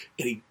you?"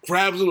 And he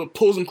grabs them and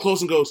pulls them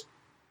close and goes,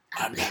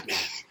 "I'm Batman."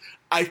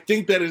 I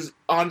think that is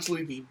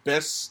honestly the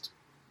best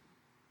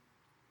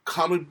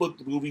comic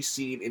book movie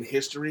scene in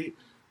history,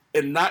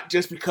 and not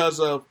just because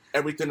of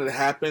everything that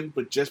happened,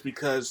 but just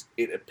because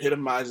it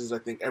epitomizes, I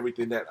think,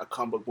 everything that a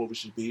comic book movie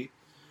should be.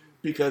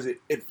 Because it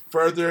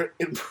further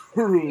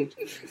improved,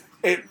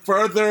 it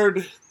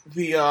furthered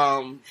the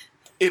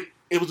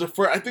it was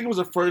I think it was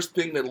the first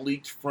thing that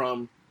leaked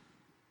from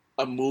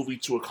a movie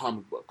to a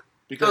comic book.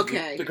 because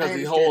Okay, because I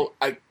the understand. whole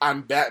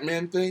I'm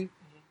Batman thing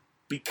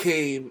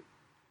became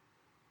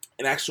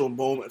an actual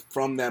moment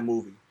from that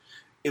movie.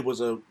 It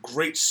was a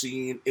great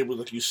scene. It was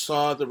like you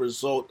saw the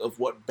result of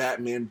what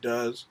Batman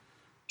does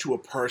to a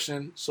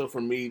person. So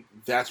for me,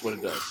 that's what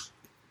it does.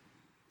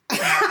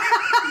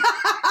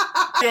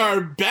 We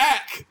are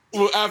back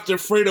after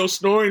Fredo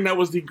snoring. That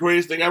was the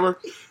greatest thing ever.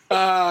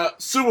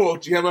 Sumo,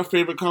 do you have a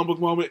favorite comic book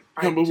moment?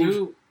 I Comic book movie?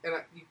 do, and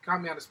you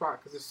caught me on the spot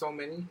because there's so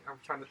many. I'm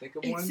trying to think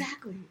of one.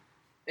 Exactly.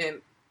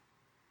 And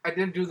I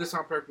didn't do this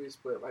on purpose,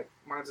 but like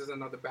mine's is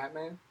another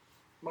Batman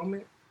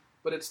moment,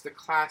 but it's the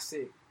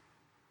classic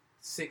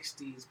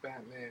 '60s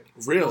Batman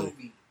Really?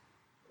 movie.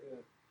 Yeah.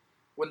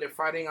 When they're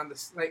fighting on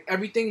the like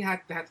everything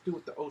had to do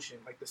with the ocean,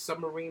 like the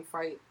submarine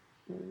fight.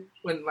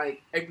 When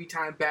like every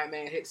time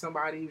Batman hit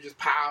somebody, he was just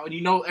pow, and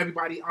you know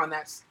everybody on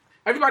that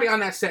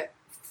set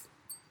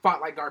fought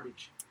like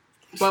garbage,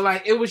 but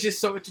like it was just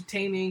so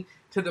entertaining.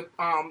 To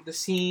the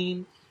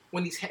scene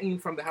when he's hanging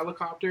from the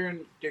helicopter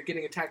and they're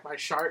getting attacked by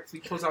sharks, he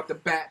pulls out the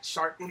bat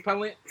shark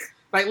repellent,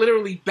 like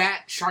literally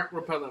bat shark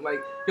repellent.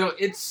 Like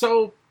it's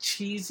so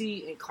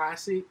cheesy and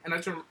classic, and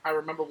I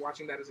remember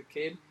watching that as a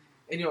kid,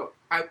 and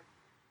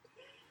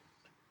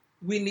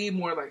we need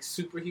more like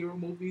superhero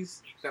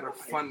movies that are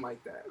fun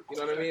like that. You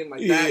know what I mean?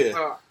 Like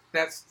that.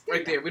 That's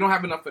right there. We don't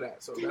have enough of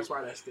that, so that's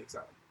why that sticks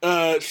out.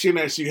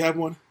 Shanash, you have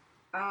one?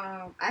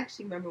 I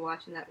actually remember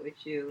watching that with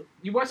you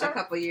You watched a that?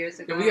 couple years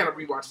ago. Yeah, we gotta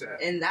rewatch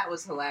that. And that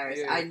was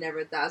hilarious. Yeah. I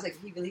never thought. I was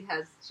like, he really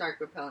has shark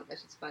repellent.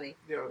 That's just funny.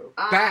 Yo,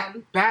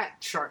 Um, bat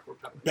shark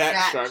repellent. Bat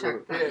That Shark.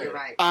 repellent. Yeah. You're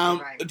right. Um,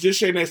 You're right.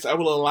 just Shanash, I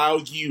will allow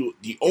you,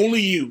 the only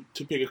you,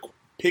 to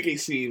pick a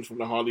scene from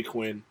the Harley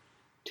Quinn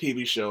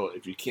TV show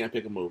if you can't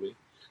pick a movie.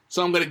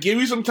 So I'm going to give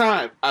you some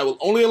time. I will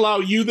only allow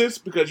you this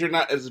because you're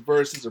not as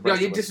versed as the Yo,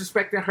 rest you're of us.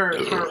 disrespecting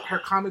her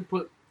comic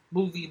book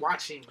movie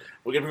watching.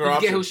 We're giving her You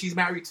forget who options. she's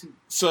married to.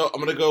 So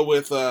I'm going to go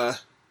with Mrs.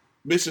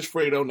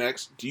 Fredo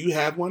next. Do you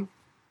have one?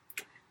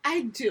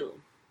 I do.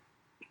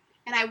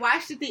 And I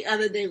watched it the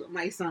other day with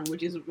my son,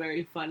 which is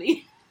very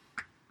funny.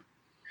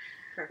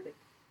 Perfect.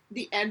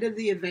 The end of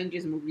the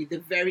Avengers movie, the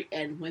very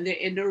end, when they're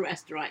in the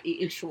restaurant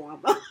eating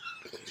shawarma.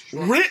 We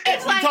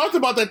like- talked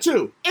about that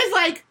too. It's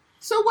like,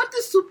 so what do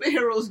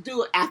superheroes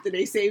do after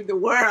they save the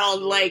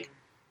world? Like,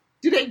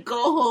 do they go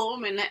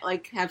home and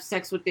like have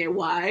sex with their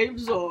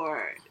wives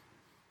or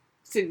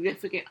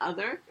significant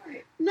other?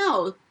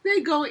 No,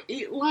 they go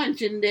eat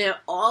lunch and they're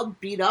all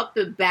beat up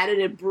and battered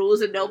and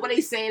bruised and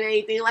nobody's saying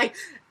anything. Like,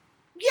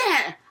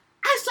 yeah,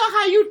 I saw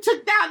how you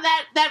took down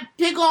that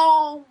big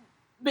old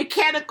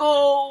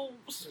mechanical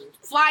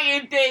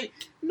flying thing.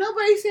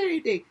 Nobody said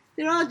anything.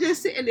 They're all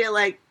just sitting there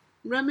like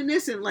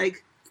reminiscing,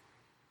 like,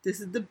 this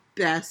is the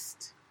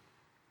best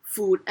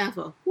food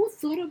ever. Who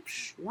thought of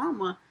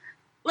shawarma?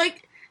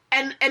 Like,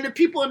 and the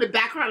people in the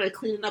background are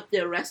cleaning up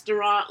their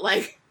restaurant.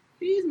 Like,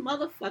 these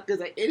motherfuckers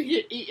are in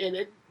here eating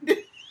it.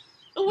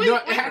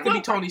 It had to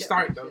be Tony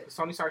Stark though.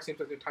 Tony Stark seems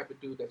like the type of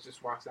dude that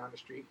just walks down the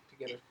street to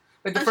get it.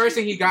 Like the first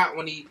thing he got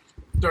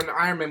during the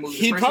Iron Man movie.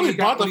 He probably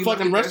bought the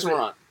fucking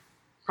restaurant.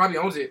 Probably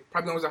owns it.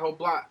 Probably owns the whole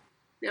block.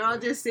 They're all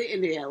just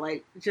sitting there,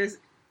 like, just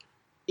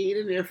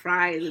eating their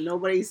fries and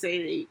nobody's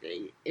saying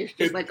anything. It's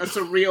just like a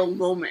surreal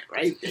moment,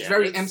 right? It's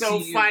very It's so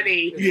MCU.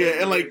 funny.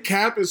 Yeah, and like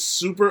Cap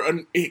is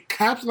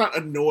Cap's not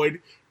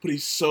annoyed, but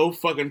he's so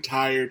fucking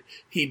tired.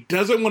 He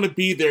doesn't want to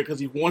be there because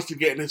he wants to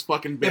get in his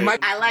fucking bed.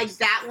 I like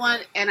that one,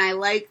 and I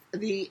like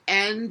the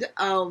end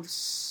of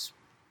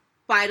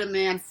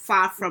Spider-Man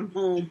Far From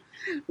Home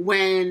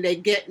when they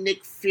get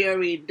Nick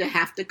Fury to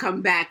have to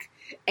come back.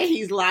 And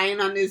he's lying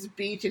on this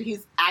beach, and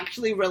he's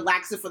actually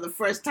relaxing for the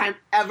first time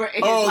ever in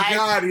his life. Oh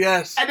God,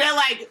 yes. And they're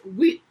like,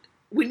 "We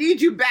need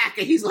you back,"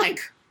 and he's like,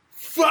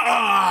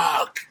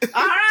 "Fuck!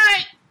 All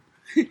right,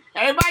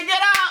 everybody get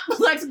up,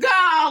 let's go!"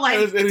 Like,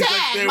 And he's like,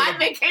 dang, my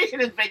vacation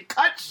has been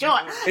cut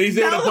short. And he's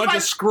there with a Those are bunch my-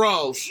 of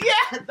scrolls.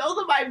 Yeah, those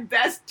are my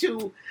best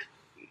two.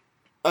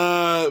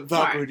 Valkyrie,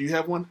 Sorry. do you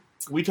have one?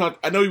 We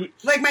talked. I know.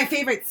 Like my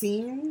favorite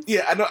scene.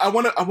 Yeah, I know. I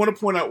want to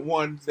point out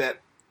one that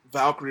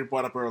Valkyrie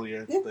brought up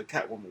earlier, the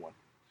Catwoman one.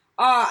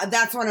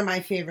 That's one of my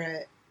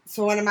favorite.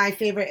 So one of my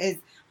favorite is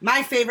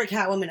my favorite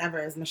Catwoman ever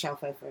is Michelle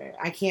Pfeiffer.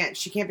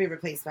 She can't be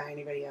replaced by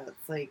anybody else.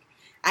 Like,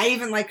 I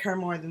even like her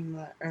more than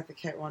the Eartha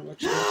Kitt one,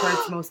 which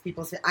hurts most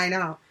people. I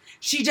know.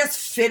 She just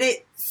fit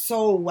it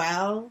so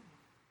well.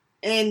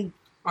 And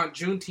on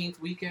Juneteenth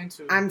weekend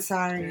too. I'm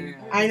sorry. Yeah.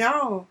 I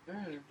know.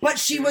 But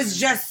she was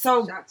just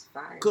so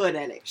good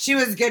at it. She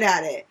was good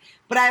at it.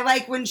 But I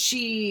like when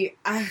she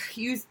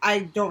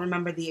I don't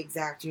remember the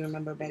exact. You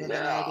remember better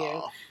than I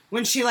do.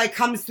 When she like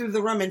comes through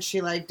the room and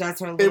she like does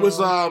her little... It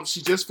was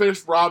she just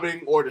finished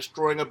robbing or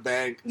destroying a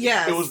bank.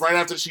 Yes. It was right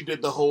after she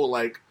did the whole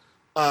like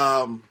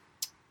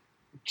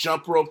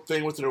jump rope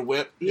thing with her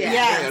whip. Yeah.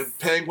 Yes. And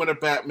Penguin and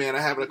Batman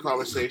are having a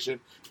conversation.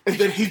 And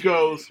then he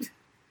goes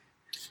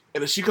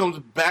and then she comes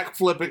back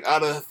flipping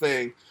out of the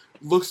thing,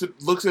 looks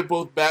at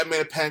both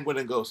Batman and Penguin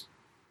and goes,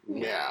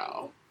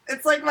 meow.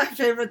 It's like my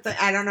favorite thing.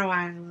 I don't know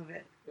why I love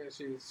it.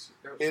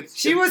 Yeah,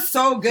 She was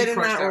so good in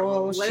crushed that that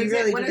role. role. She What is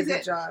really it? What did a is good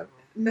it? job.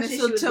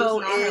 Mistletoe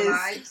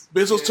is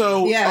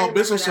Mistletoe. Yeah. Oh,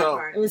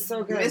 mistletoe. It was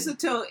so good.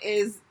 mistletoe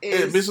is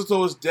Yeah,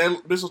 mistletoe is deadly.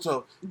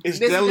 Mistletoe is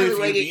deadly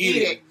if you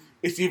eat it.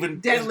 It's even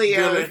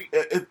Deadlier.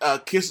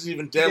 Kiss is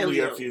even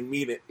deadlier Deadlier. if you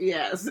mean it.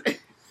 Yes.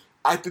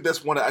 I think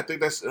that's I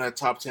think that's in a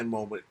top 10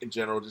 moment in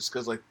general, just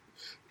because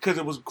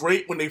it was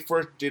great when they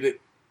first did it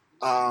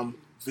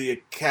via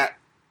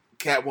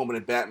Catwoman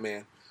and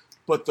Batman,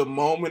 but the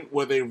moment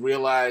where they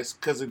realized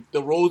because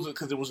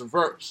it was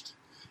reversed,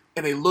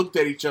 and they looked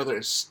at each other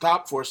and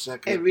stopped for a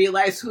second And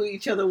realized who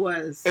each other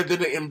was. and then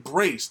they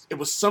embraced. It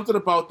was something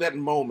about that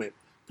moment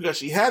because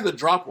she had the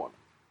drop on him.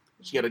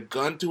 She had a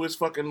gun to his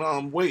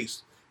fucking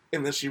waist,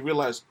 and then she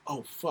realized,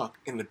 oh fuck,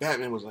 and the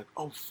Batman was like,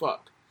 oh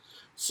fuck.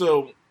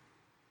 So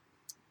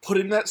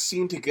putting that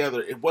scene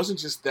together, it wasn't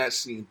just that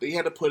scene. They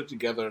had to put it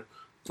together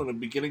from the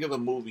beginning of the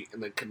movie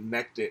and then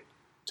connect it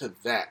to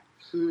that.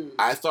 Mm.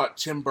 I thought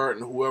Tim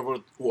Burton, whoever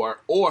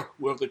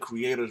the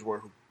creators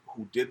were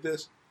who did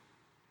this,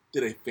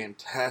 did a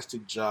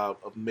fantastic job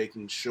of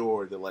making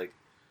sure that like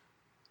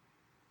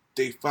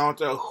they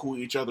found out who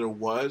each other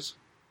was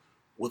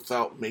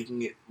without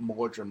making it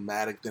more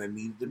dramatic than it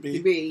needed to be.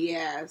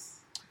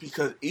 Yes.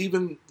 Because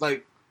even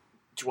like,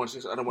 do you want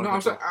to say? I don't want No,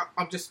 to.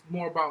 I'm just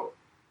more about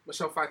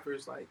Michelle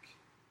Pfeiffer's like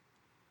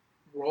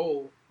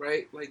role,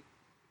 right? Like,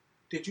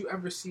 did you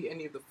ever see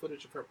any of the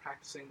footage of her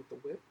practicing with the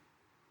whip?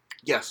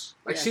 Yes.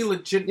 Like Yes. she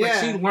legit, Yeah.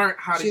 like she learned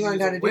how to She use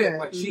learned how a to do whip. it.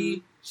 Like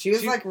She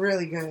was she- like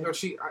really good. no,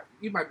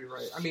 you might be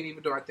right. I mean,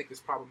 even though I think it's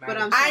problematic.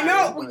 But I'm I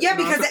know, But- yeah, no,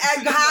 because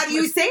how do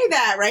you say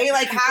that, right?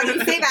 Like, how do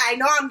you say that? I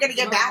know I'm gonna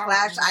get No,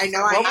 backlash. I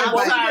know I I'm am,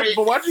 but sorry.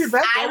 But why did you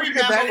get back? I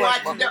remember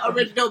watching the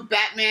original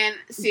Batman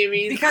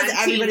series Because on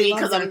everybody TV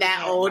loves because I'm Eartha that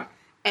Kitt. old,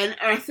 and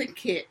Eartha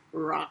Kitt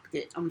rocked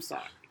it. I'm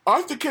sorry.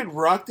 Arthur Kidd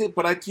rocked it,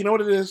 but you know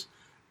what it is?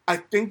 I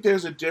think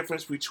there's a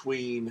difference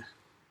between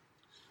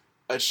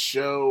a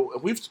show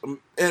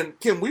and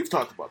Kim, we've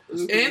talked about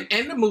this.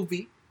 and the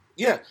movie.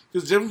 Yeah,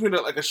 there's a difference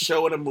between like a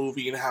show and a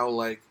movie, and how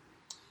like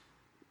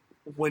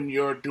when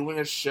you're doing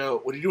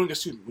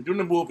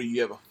a movie,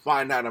 you have a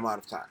finite amount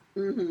of time.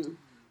 Mm-hmm. When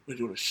you're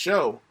doing a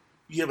show,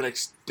 you have an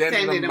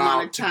extended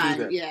amount to do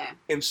that. Yeah.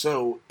 And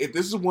so,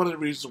 this is one of the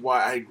reasons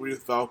why I agree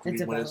with Valkyrie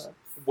It when it's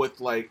develops. with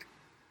like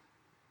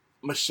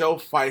Michelle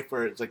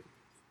Pfeiffer. It's like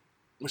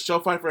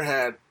Michelle Pfeiffer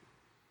had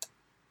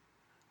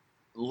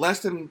less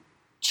than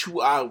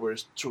 2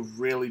 hours to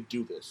really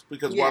do this,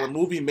 because while Yeah. the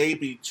movie may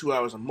be 2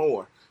 hours or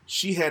more,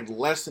 she had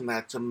less than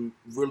that to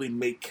really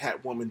make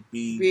Catwoman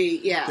be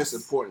Yes. this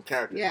important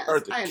character. Yes,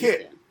 Eartha I Kitt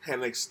understand. had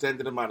an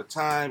extended amount of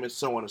time, and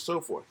so on and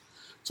so forth.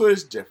 So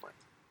it's different.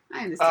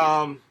 I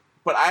understand.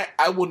 But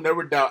I will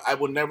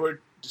never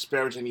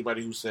disparage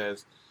anybody who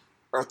says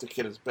Eartha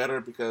Kitt is better,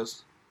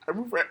 because I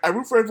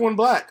root for everyone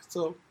black.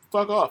 So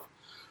fuck off.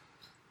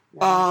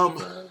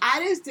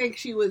 I just think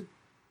she was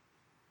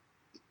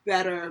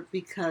better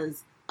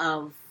because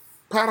of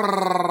yes.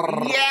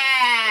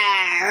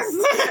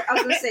 I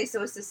was gonna say,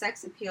 so it's the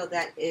sex appeal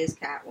that is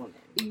Catwoman.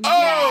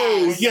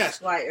 Oh, And yes.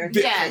 That's why Eartha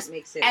Yes. Kitt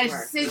makes it And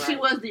work. since she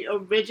right. was the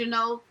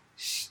original,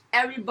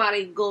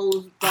 everybody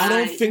goes by. I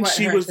don't think what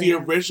she her was the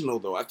thing is. original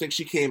though. I think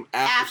she came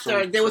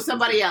after. There was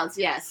somebody else,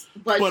 yes,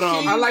 but But,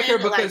 she I like her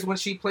did, because when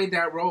she played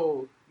that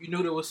role, you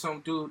knew there was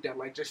some dude that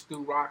like just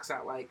threw rocks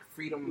at like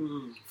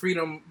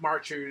freedom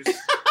marchers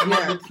and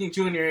Martin Luther King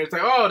Jr. It's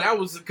like, oh, that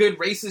was a good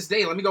racist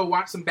day. Let me go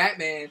watch some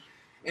Batman.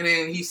 And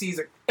then he sees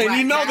a And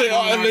you know black they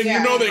all, Catwoman. and then Yeah.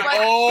 you know they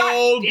But- all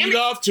God damn beat it.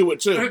 off to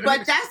it too.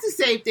 But that's the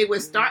same thing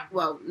with Star.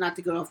 Well, not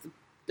to go off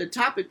the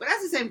topic, but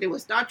that's the same thing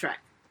with Star Trek.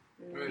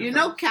 You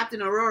know,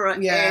 Captain Aurora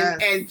Yes.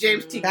 and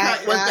James T. That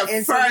Kirk was the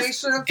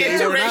first interracial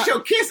They were not.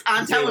 interracial kiss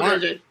on They weren't.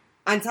 television.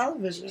 on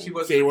television. She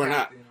was They were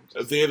not.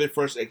 They're the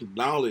first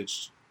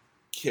acknowledged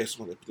kiss.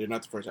 They're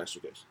not the first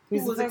actual kiss.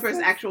 Who was the first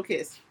one? actual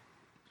kiss?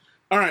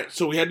 All right,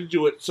 so we had to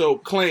do it. So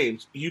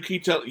claims UK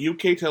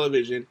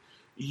television.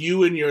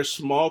 You in your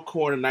small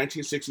corner,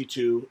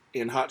 1962,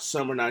 in hot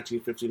summer,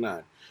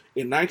 1959.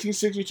 In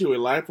 1962, a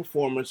live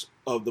performance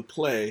of the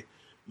play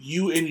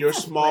 "You in Your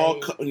Small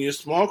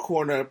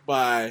Corner"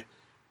 by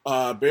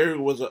Barry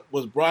was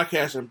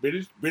broadcast on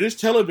British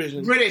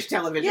television. British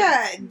television.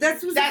 Yeah,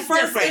 that's the That's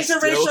first different.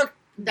 interracial.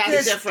 That's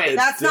kiss. different.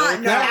 That's Still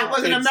not no. counts. That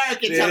was an It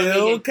American still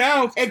television.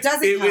 counts. It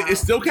doesn't count. It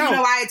still counts. You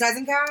know why it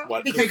doesn't count?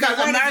 Why? Because the word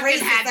is American racist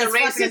had the as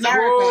fucking racism.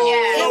 America. Yeah.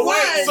 It So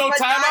was, wait, so but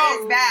time not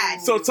out. as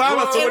bad. So time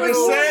out.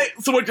 Whoa.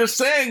 So what you're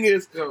saying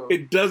is Yo.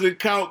 it doesn't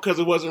count because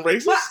it wasn't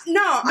racist. Well,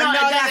 no, No, it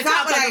that's doesn't not count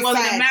what because it I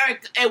wasn't said.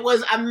 America. It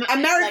was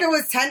America like,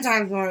 was 10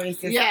 times more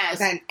racist Yes.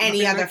 than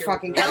any other America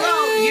fucking was- country.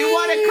 Hello, you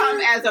want to come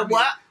as a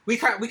what? We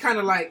kind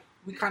of like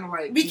We you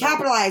know,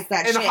 capitalized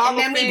that in shit, the Hall and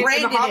then of we Fame, in the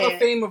branded Hall of it.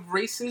 Fame of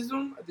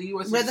racism. The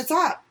U.S. We're the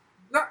top.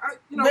 No,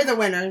 you know, We're the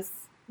winners.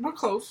 we're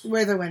close.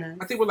 We're the winners.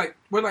 I think we're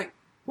like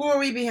Who are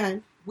we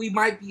behind? we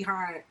might be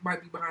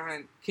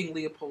behind King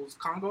Leopold's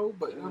Congo,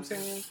 but you know what I'm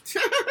saying?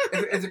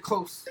 Is it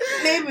close?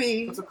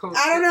 Maybe. It's a close.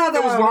 I don't know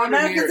It was though. longer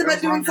Americans here. have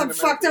It been was doing some longer in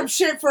fucked up America.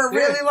 shit for a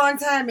really long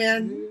time,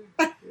 man.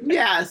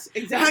 Yes,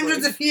 exactly.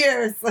 Hundreds of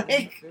years.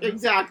 Like,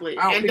 Exactly.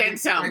 I don't And pick then it-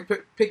 some.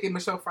 like picking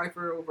Michelle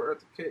Pfeiffer over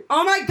Eartha Kitt.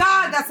 oh my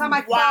God, that's not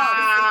my fault.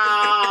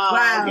 Wow.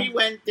 Wow. He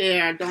went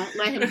there. Don't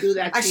let him do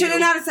that. I to should have you.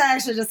 not said. I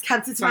should have just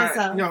kept it to Sorry,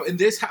 myself. you know, in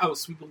this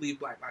house, we believe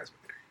Black Lives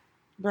Matter.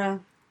 Bro,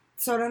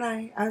 so don't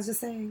I. I was just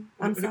saying.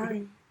 I'm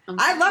sorry. I'm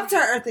I sorry. loved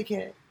her Eartha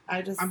Kitt. I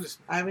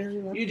really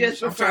loved You her.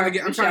 just I'm trying to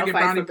get Michelle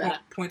brownie Pfeiffer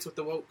back. points with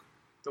the woke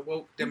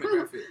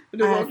demographic.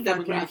 The woke I fucking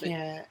demographic.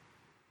 can't.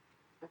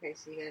 Okay,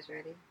 so you guys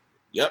ready?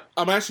 Yep.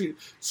 I'm actually.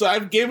 So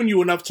I've given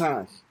you enough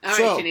time. All right,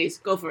 So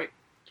Shanice, go for it.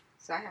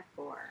 So I have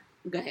 4.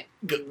 Go ahead.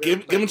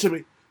 give them to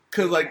me.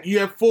 Because like you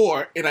have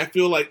 4, and I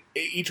feel like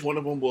each one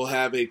of them will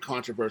have a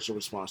controversial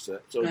response to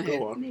that. So Go ahead.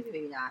 go on.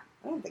 Maybe not.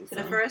 I don't think So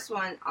so. the first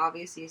one,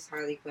 obviously, is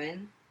Harley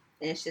Quinn.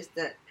 And it's just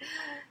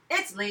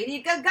it's Lady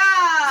Gaga!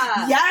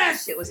 Yes!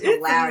 That shit was It's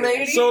hilarious.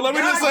 Lady So let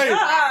me just say,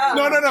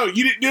 Gaga! no.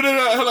 You didn't.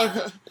 No. Hold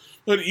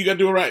on. You got to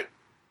do it right.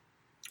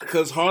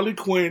 Because Harley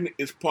Quinn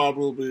is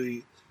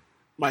probably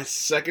my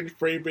second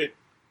favorite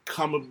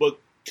comic book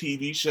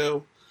TV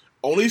show,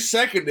 only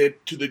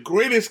seconded to the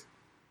greatest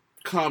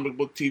comic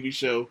book TV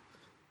show,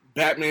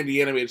 Batman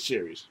the Animated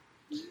Series.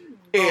 Oh,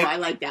 And, I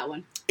like that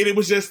one. and it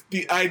was just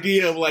the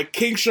idea of like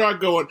King Shark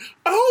going,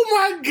 "Oh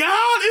my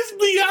God, it's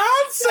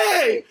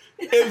Beyonce!"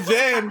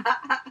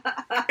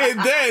 and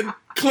then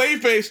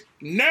Clayface,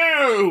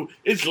 "No,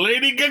 it's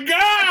Lady Gaga."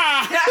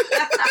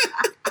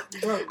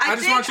 I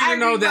just want you to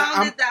know that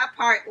I that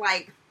part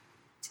like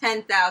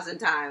 10,000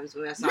 times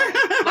when I saw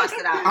it. Bust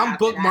it out. I'm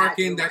after that. I had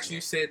to bookmarking that watch you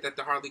it. said that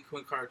the Harley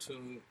Quinn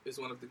cartoon is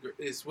one of the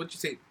is what you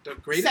say the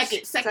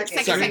greatest. Second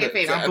Second.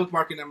 favorite. I'm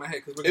bookmarking that in my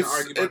head because we're gonna It's-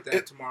 argue about that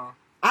it- tomorrow.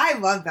 I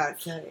love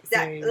that series.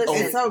 Listen,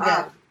 It's so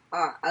good.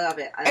 I love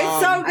it.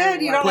 It's so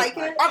good. You don't like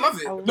it? I love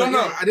it. I No, love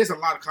no, it. there's a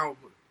lot of comic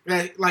book.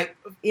 Like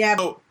Yeah.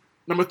 Oh,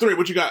 number 3,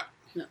 what you got?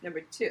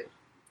 Number 2.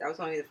 That was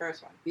only the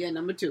first one. Yeah,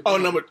 number 2.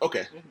 Oh,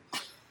 okay.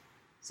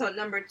 So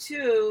number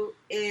 2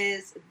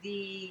 is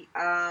the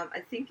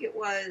I think it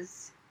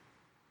was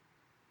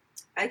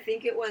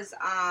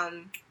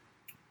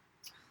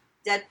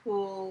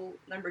Deadpool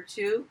number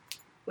 2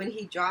 when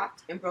he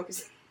dropped and broke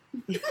his.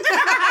 there's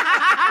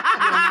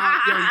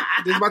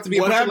about to be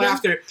a What bunch happened? of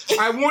laughter.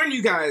 I warn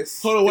you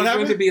guys. Hold on, what there's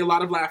happened? going to be a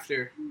lot of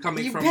laughter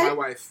coming You from bet. my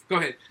wife. Go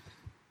ahead.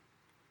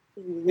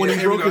 When Yeah,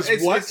 he here we broke go. his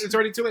It's- what? It's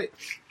already too late.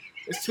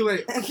 It's too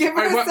late. Give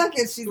All her right, a what-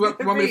 second. She's Want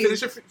gonna me to read.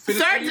 finish it?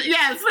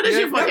 Yes, finish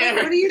it for What her.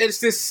 are you? It's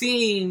this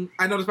scene.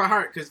 I know this by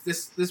heart because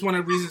this is one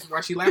of the reasons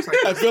why she laughs like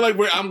I this. feel like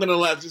I'm gonna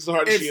laugh just as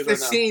hard as she It's is the right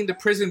now. scene, the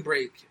prison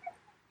break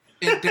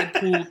in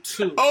Deadpool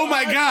 2. Oh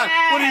my God!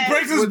 When he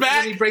breaks his When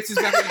back, he breaks his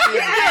back. on the table.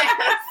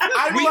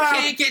 I We laugh.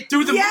 can't get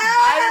through the Yes!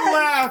 I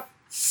laugh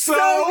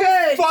so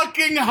good.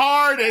 fucking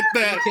hard at movie.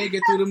 We that. can't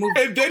get through the movie.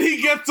 And then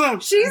he gets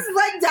up. She's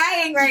like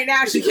dying right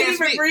now. She, can't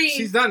even speak. breathe.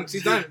 She's done.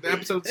 She's done. The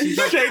episode. She's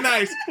done. Shay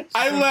Nice.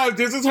 I laughed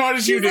just as hard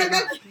as you She's did.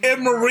 like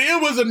And Maria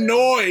was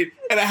annoyed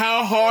at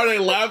how hard I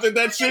laughed at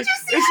that shit.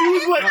 And she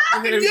was like,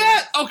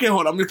 "Yeah." Okay,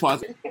 hold on. Let me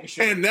pause it.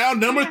 And now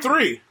number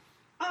 3.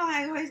 Oh,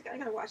 I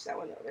gotta watch that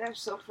one though. That's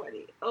so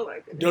funny. Oh my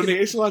goodness.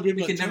 Donation a lot of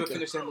people. We can like never that.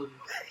 finish that movie.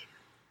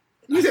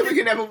 You said we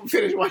could never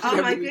finish watching Oh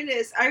that my movie.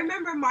 goodness! I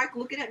remember Mark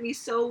looking at me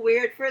so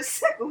weird for a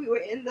second. We were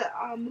in the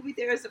movie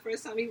theaters the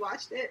first time we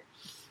watched it.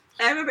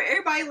 And I remember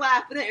everybody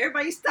laughed, and then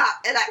everybody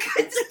stopped, and I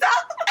couldn't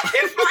stop.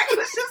 And Mark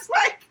was just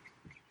like,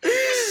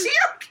 "Is she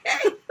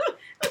okay?"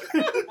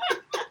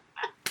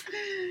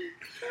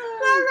 Love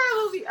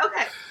that movie.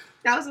 Okay,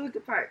 that was a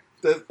good part.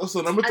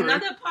 So number 3.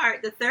 Another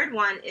part, the third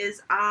one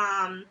is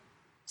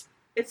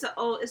it's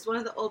one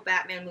of the old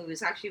Batman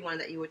movies. Actually, one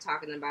that you were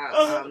talking about.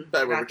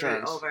 Batman about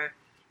Returns. Over,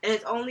 and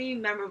it's only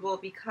memorable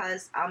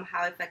because how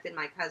it affected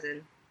my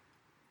cousin,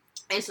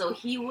 and so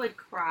he would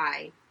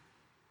cry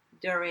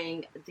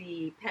during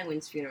the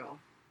Penguin's funeral,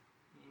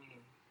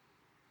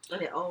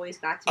 and it always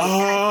got to me. And I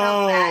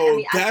felt bad. I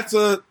mean, That's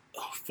a.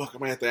 Oh fuck! I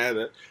might have to add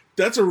that.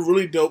 That's a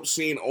really dope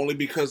scene, only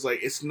because like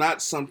it's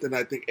not something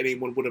I think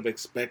anyone would have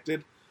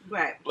expected.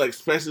 right. Like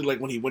especially like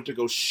when he went to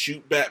go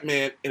shoot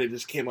Batman, and it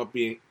just came up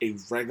being a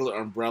regular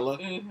umbrella,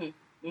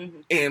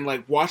 and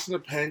like watching the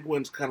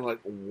Penguins kind of like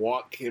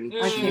walk him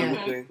I through can't.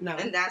 everything. No.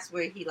 And that's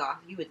where he lost.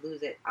 He would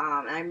lose it.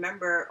 And I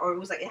remember, or it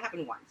was like it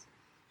happened once,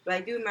 but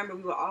I do remember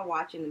we were all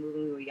watching the movie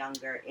when we were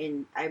younger,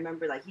 and I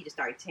remember like he just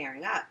started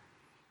tearing up,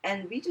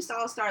 and we just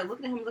all started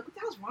looking at him like, "What the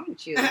hell's wrong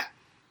with you?"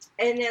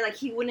 And then like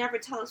he would never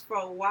tell us for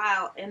a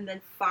while, and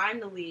then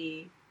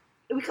finally,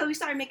 because we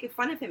started making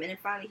fun of him, and then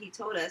finally he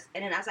told us.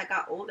 And then as I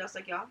got older, I was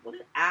like, "Y'all, what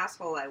an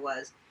asshole I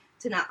was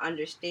to not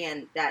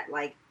understand that."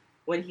 Like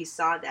when he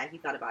saw that, he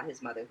thought about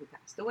his mother who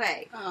passed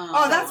away.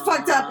 Oh, that's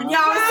fucked up. And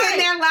y'all was sitting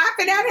there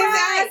laughing at his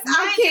ass.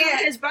 I Mind you,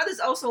 can't. His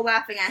brother's also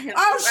laughing at him.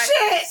 Oh,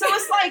 right? shit. So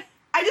it's like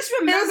I just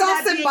remember It was all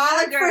that being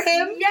symbolic younger. for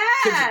him? Kids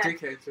Yeah. are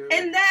dickheads, too.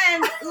 And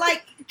then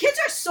like kids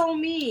are so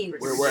mean,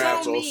 We're so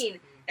assholes. mean.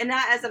 And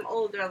now as I'm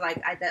older,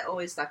 like that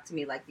always stuck to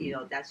me. Like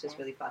that's just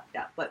really fucked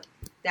up. But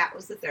That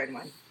was the third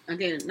one.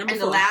 Okay, number And 4.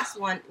 the last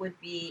one would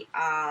be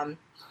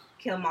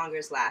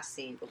Killmonger's last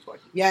scene before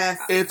he. Yes.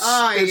 It's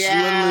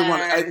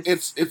literally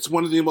it's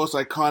one of the most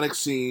iconic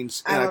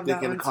scenes, I and I love think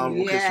that in one comic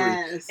too. book history.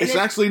 Yes. It's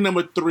actually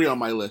number 3 on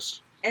my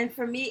list. And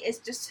for me, it's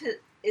just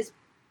because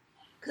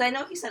I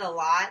know he said a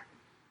lot,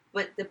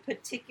 but the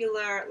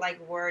particular like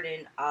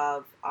wording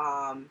of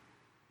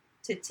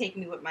to take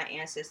me with my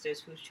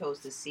ancestors who chose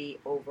the sea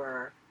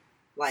over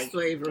like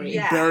Slavery.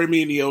 Yeah. Bury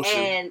me in the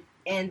ocean.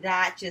 And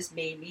that just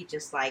made me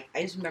just like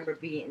I just remember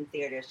being in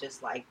theaters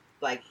just like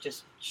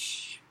just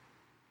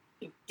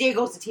there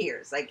goes the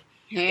tears like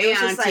Hey,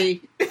 it was just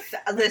Auntie. like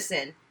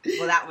listen,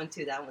 well that one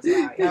too, that one was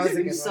hilarious. That was a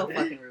It good so one.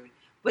 fucking rude,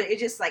 but it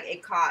just like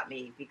it caught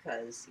me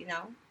because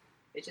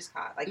it just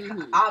caught like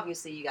Mhm.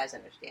 obviously you guys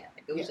understand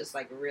like, it was Yes. just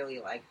like really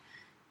like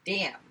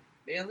damn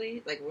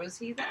really like was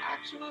he the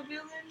actual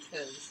villain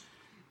because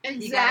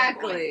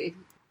Exactly.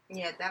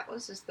 yeah, that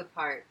was just the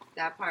part.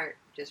 That part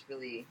just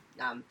really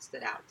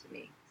stood out to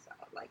me. So,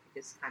 like, it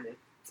just kind of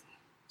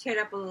teared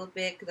up a little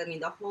bit because I mean,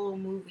 the whole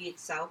movie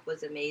itself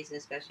was amazing,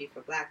 especially for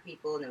Black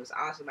people, and it was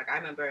awesome. Like, I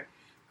remember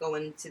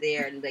going to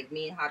there and like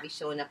me and Javi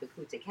showing up in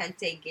Kunta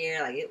Kinte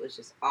gear. Like, it was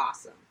just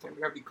awesome. Damn,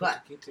 we gotta be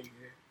But- quick to get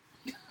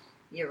to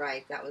You're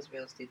right. That was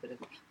real stupid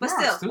of me. But Nah,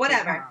 still, stupid,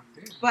 whatever. nah,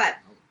 damn. But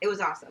it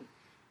was awesome.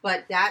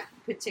 But that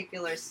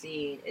particular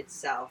scene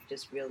itself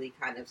just really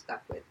kind of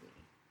stuck with me.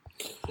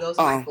 Those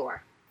are my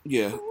 4.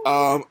 Yeah.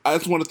 I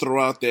just want to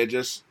throw out there,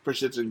 just for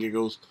shits and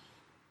giggles.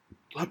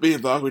 Me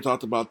and Doc, we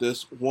talked about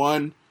this.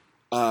 One,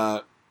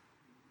 Thanos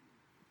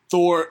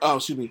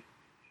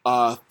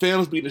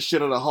beating the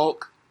shit out of the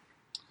Hulk.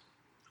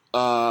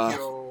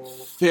 Yo.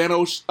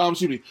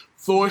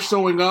 Thor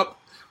showing up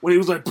when he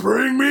was like,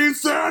 "Bring me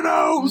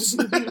Thanos,"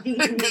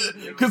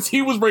 because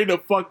he was ready to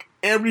fuck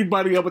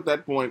everybody up at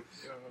that point.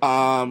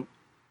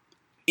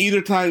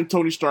 Either time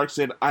Tony Stark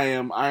said, "I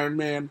am Iron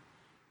Man,"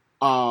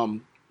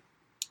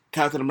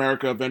 Captain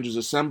America, Avengers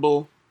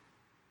Assemble,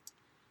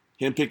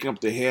 him picking up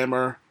the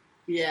hammer.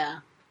 Yeah.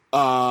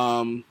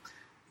 Yo,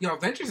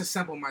 Avengers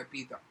Assemble might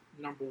be the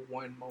number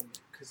 1 moment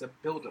because the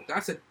build-up.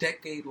 That's a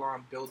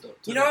decade-long build-up.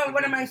 You know what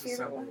one of my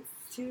favorite ones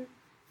too?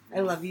 I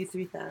Love You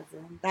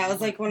 3000. That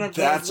was like one of those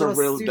That's a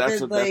stupid,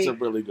 that's a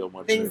like, really good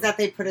one. things too. that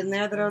they put in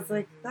there that I was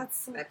like,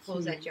 that's so That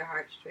pulls cute. at your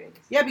heartstrings.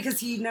 Yeah, because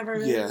he never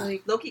really Yeah.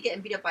 like. Loki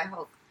getting beat up by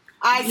Hulk.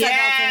 I said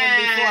that to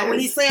him before when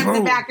he slams it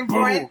Boom, back and boom.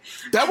 forth.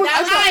 That was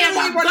That's I am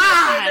really a one of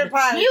my favorite god.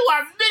 parts. You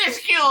are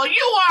minuscule.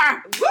 You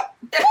are.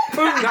 That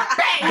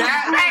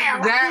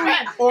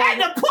or And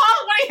the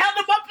pause when he held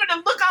him up and the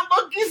look on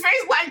Loki's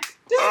face like,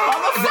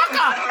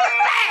 motherfucker.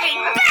 Bang,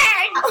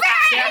 bang,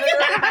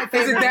 bang.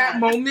 is it that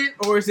moment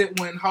or is it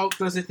when Hulk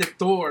does it to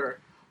Thor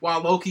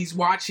while Loki's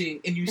watching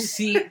and you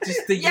see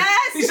just the Yes!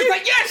 He's just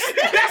like, yes,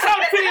 that's how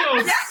it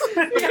feels. Yes.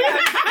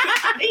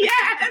 Yeah.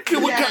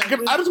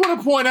 I just want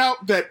to point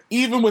out that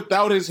even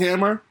without his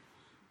hammer,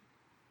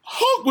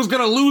 Hulk was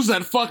gonna lose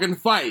that fucking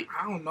fight.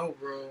 I don't know,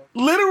 bro.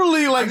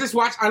 Literally, like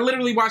I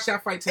literally watched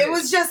that fight today. It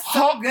was just so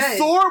Hulk, good.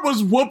 Thor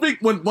was whooping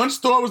when once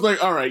Thor was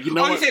like, "All right, you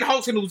know Oh, you what?" said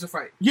Hulk's gonna lose the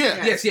fight.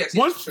 Yeah. Yes.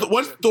 Once Sure,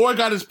 once sure. Thor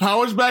got his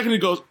powers back and he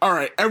goes, "All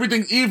right,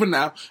 everything's even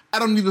now. I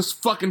don't need this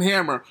fucking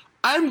hammer.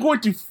 I'm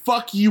going to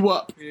fuck you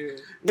up." Yeah.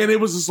 And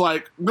it was just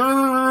like,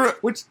 "Grrr,"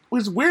 which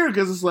was weird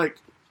because it's like,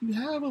 you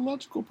have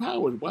electrical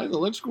powers. Why is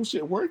electrical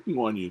shit working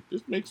on you?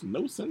 This makes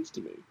no sense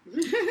to me.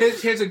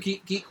 Here's a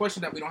geek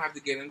question that we don't have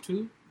to get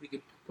into. We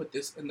could put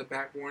this in the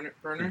back burner.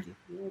 Thank you.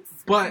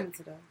 But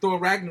Thor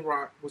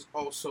Ragnarok was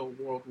also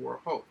World War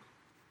Hulk,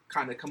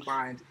 kind of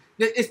combined.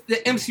 It's the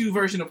MCU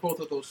version of both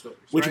of those stories,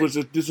 Which right? was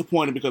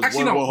disappointing because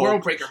Actually World no, War Hulk.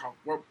 World Breaker Hulk.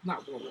 World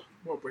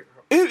Breaker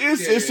Hulk.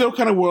 It's Yeah, still yeah.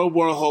 kind of World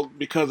War Hulk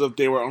because of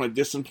they were on a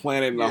distant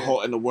planet and the Yeah.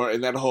 Hulk and the world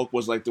and that Hulk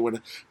was like the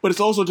winner. But it's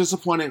also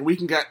disappointing. We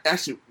can get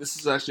actually this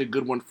is actually a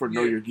good one for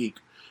Know Yeah. Your Geek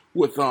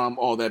with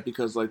all that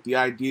because like the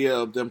idea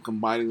of them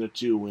combining the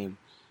two and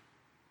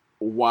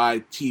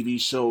why TV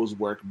shows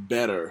work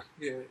better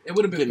Yeah, it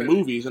would have been than better.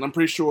 movies. And I'm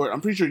pretty sure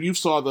you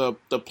saw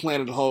the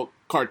Planet Hulk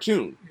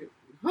cartoon.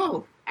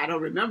 Oh, I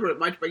don't remember it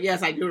much, but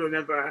yes, I do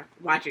remember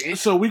watching it.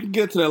 So we can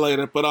get to that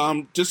later, but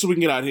just so we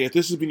can get out of here,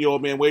 this has been your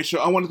Old Man Wade Show.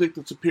 I want to thank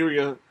the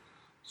Superior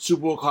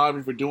Super Bowl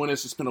Harvey for doing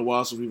this. It's been a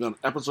while since we've done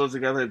episodes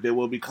together. They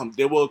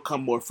will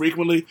come more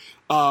frequently.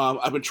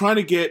 I've been trying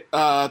to get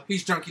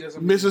He's drunk. He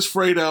doesn't. Mrs.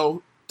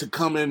 Fredo to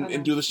come in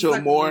and do the show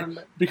more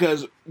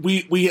because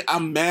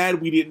I'm mad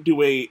we didn't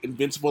do a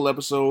Invincible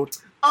episode.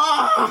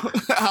 Oh,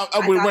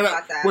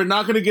 We're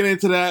not going to get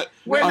into that.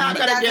 we're not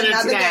going to get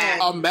into that.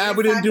 I'm mad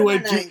we didn't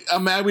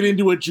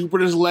do a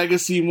Jupiter's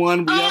Legacy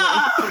one. We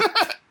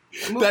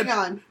Moving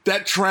on.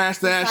 that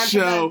trash ass Time for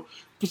show.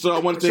 So I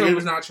want The to show take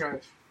was not trash.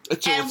 it.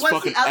 And It's what's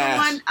fucking the other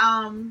ass.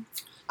 one?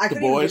 I The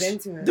couldn't even Boys. get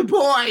into it. The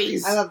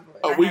Boys. I love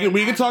the Boys.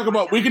 We can talk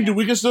about we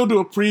can still do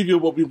a preview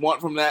of what we want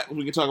from that.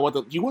 We can talk about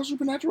do you want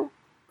Supernatural?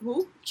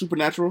 Who?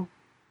 Supernatural.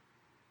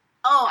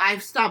 Oh,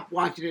 I've stopped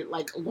watching it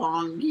like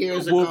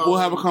years ago. We'll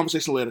have a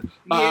conversation later.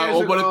 I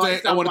Years want ago, to I thank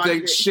stopped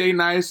watching it. Shay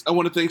Nice. I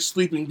want to thank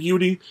Sleeping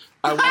Beauty.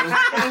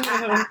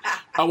 I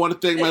want to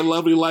thank my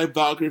lovely life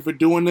Valkyrie for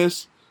doing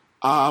this.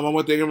 I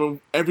want to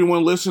thank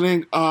everyone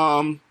listening.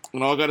 And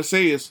all I got to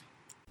say is,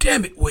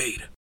 Damn it,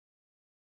 Wade.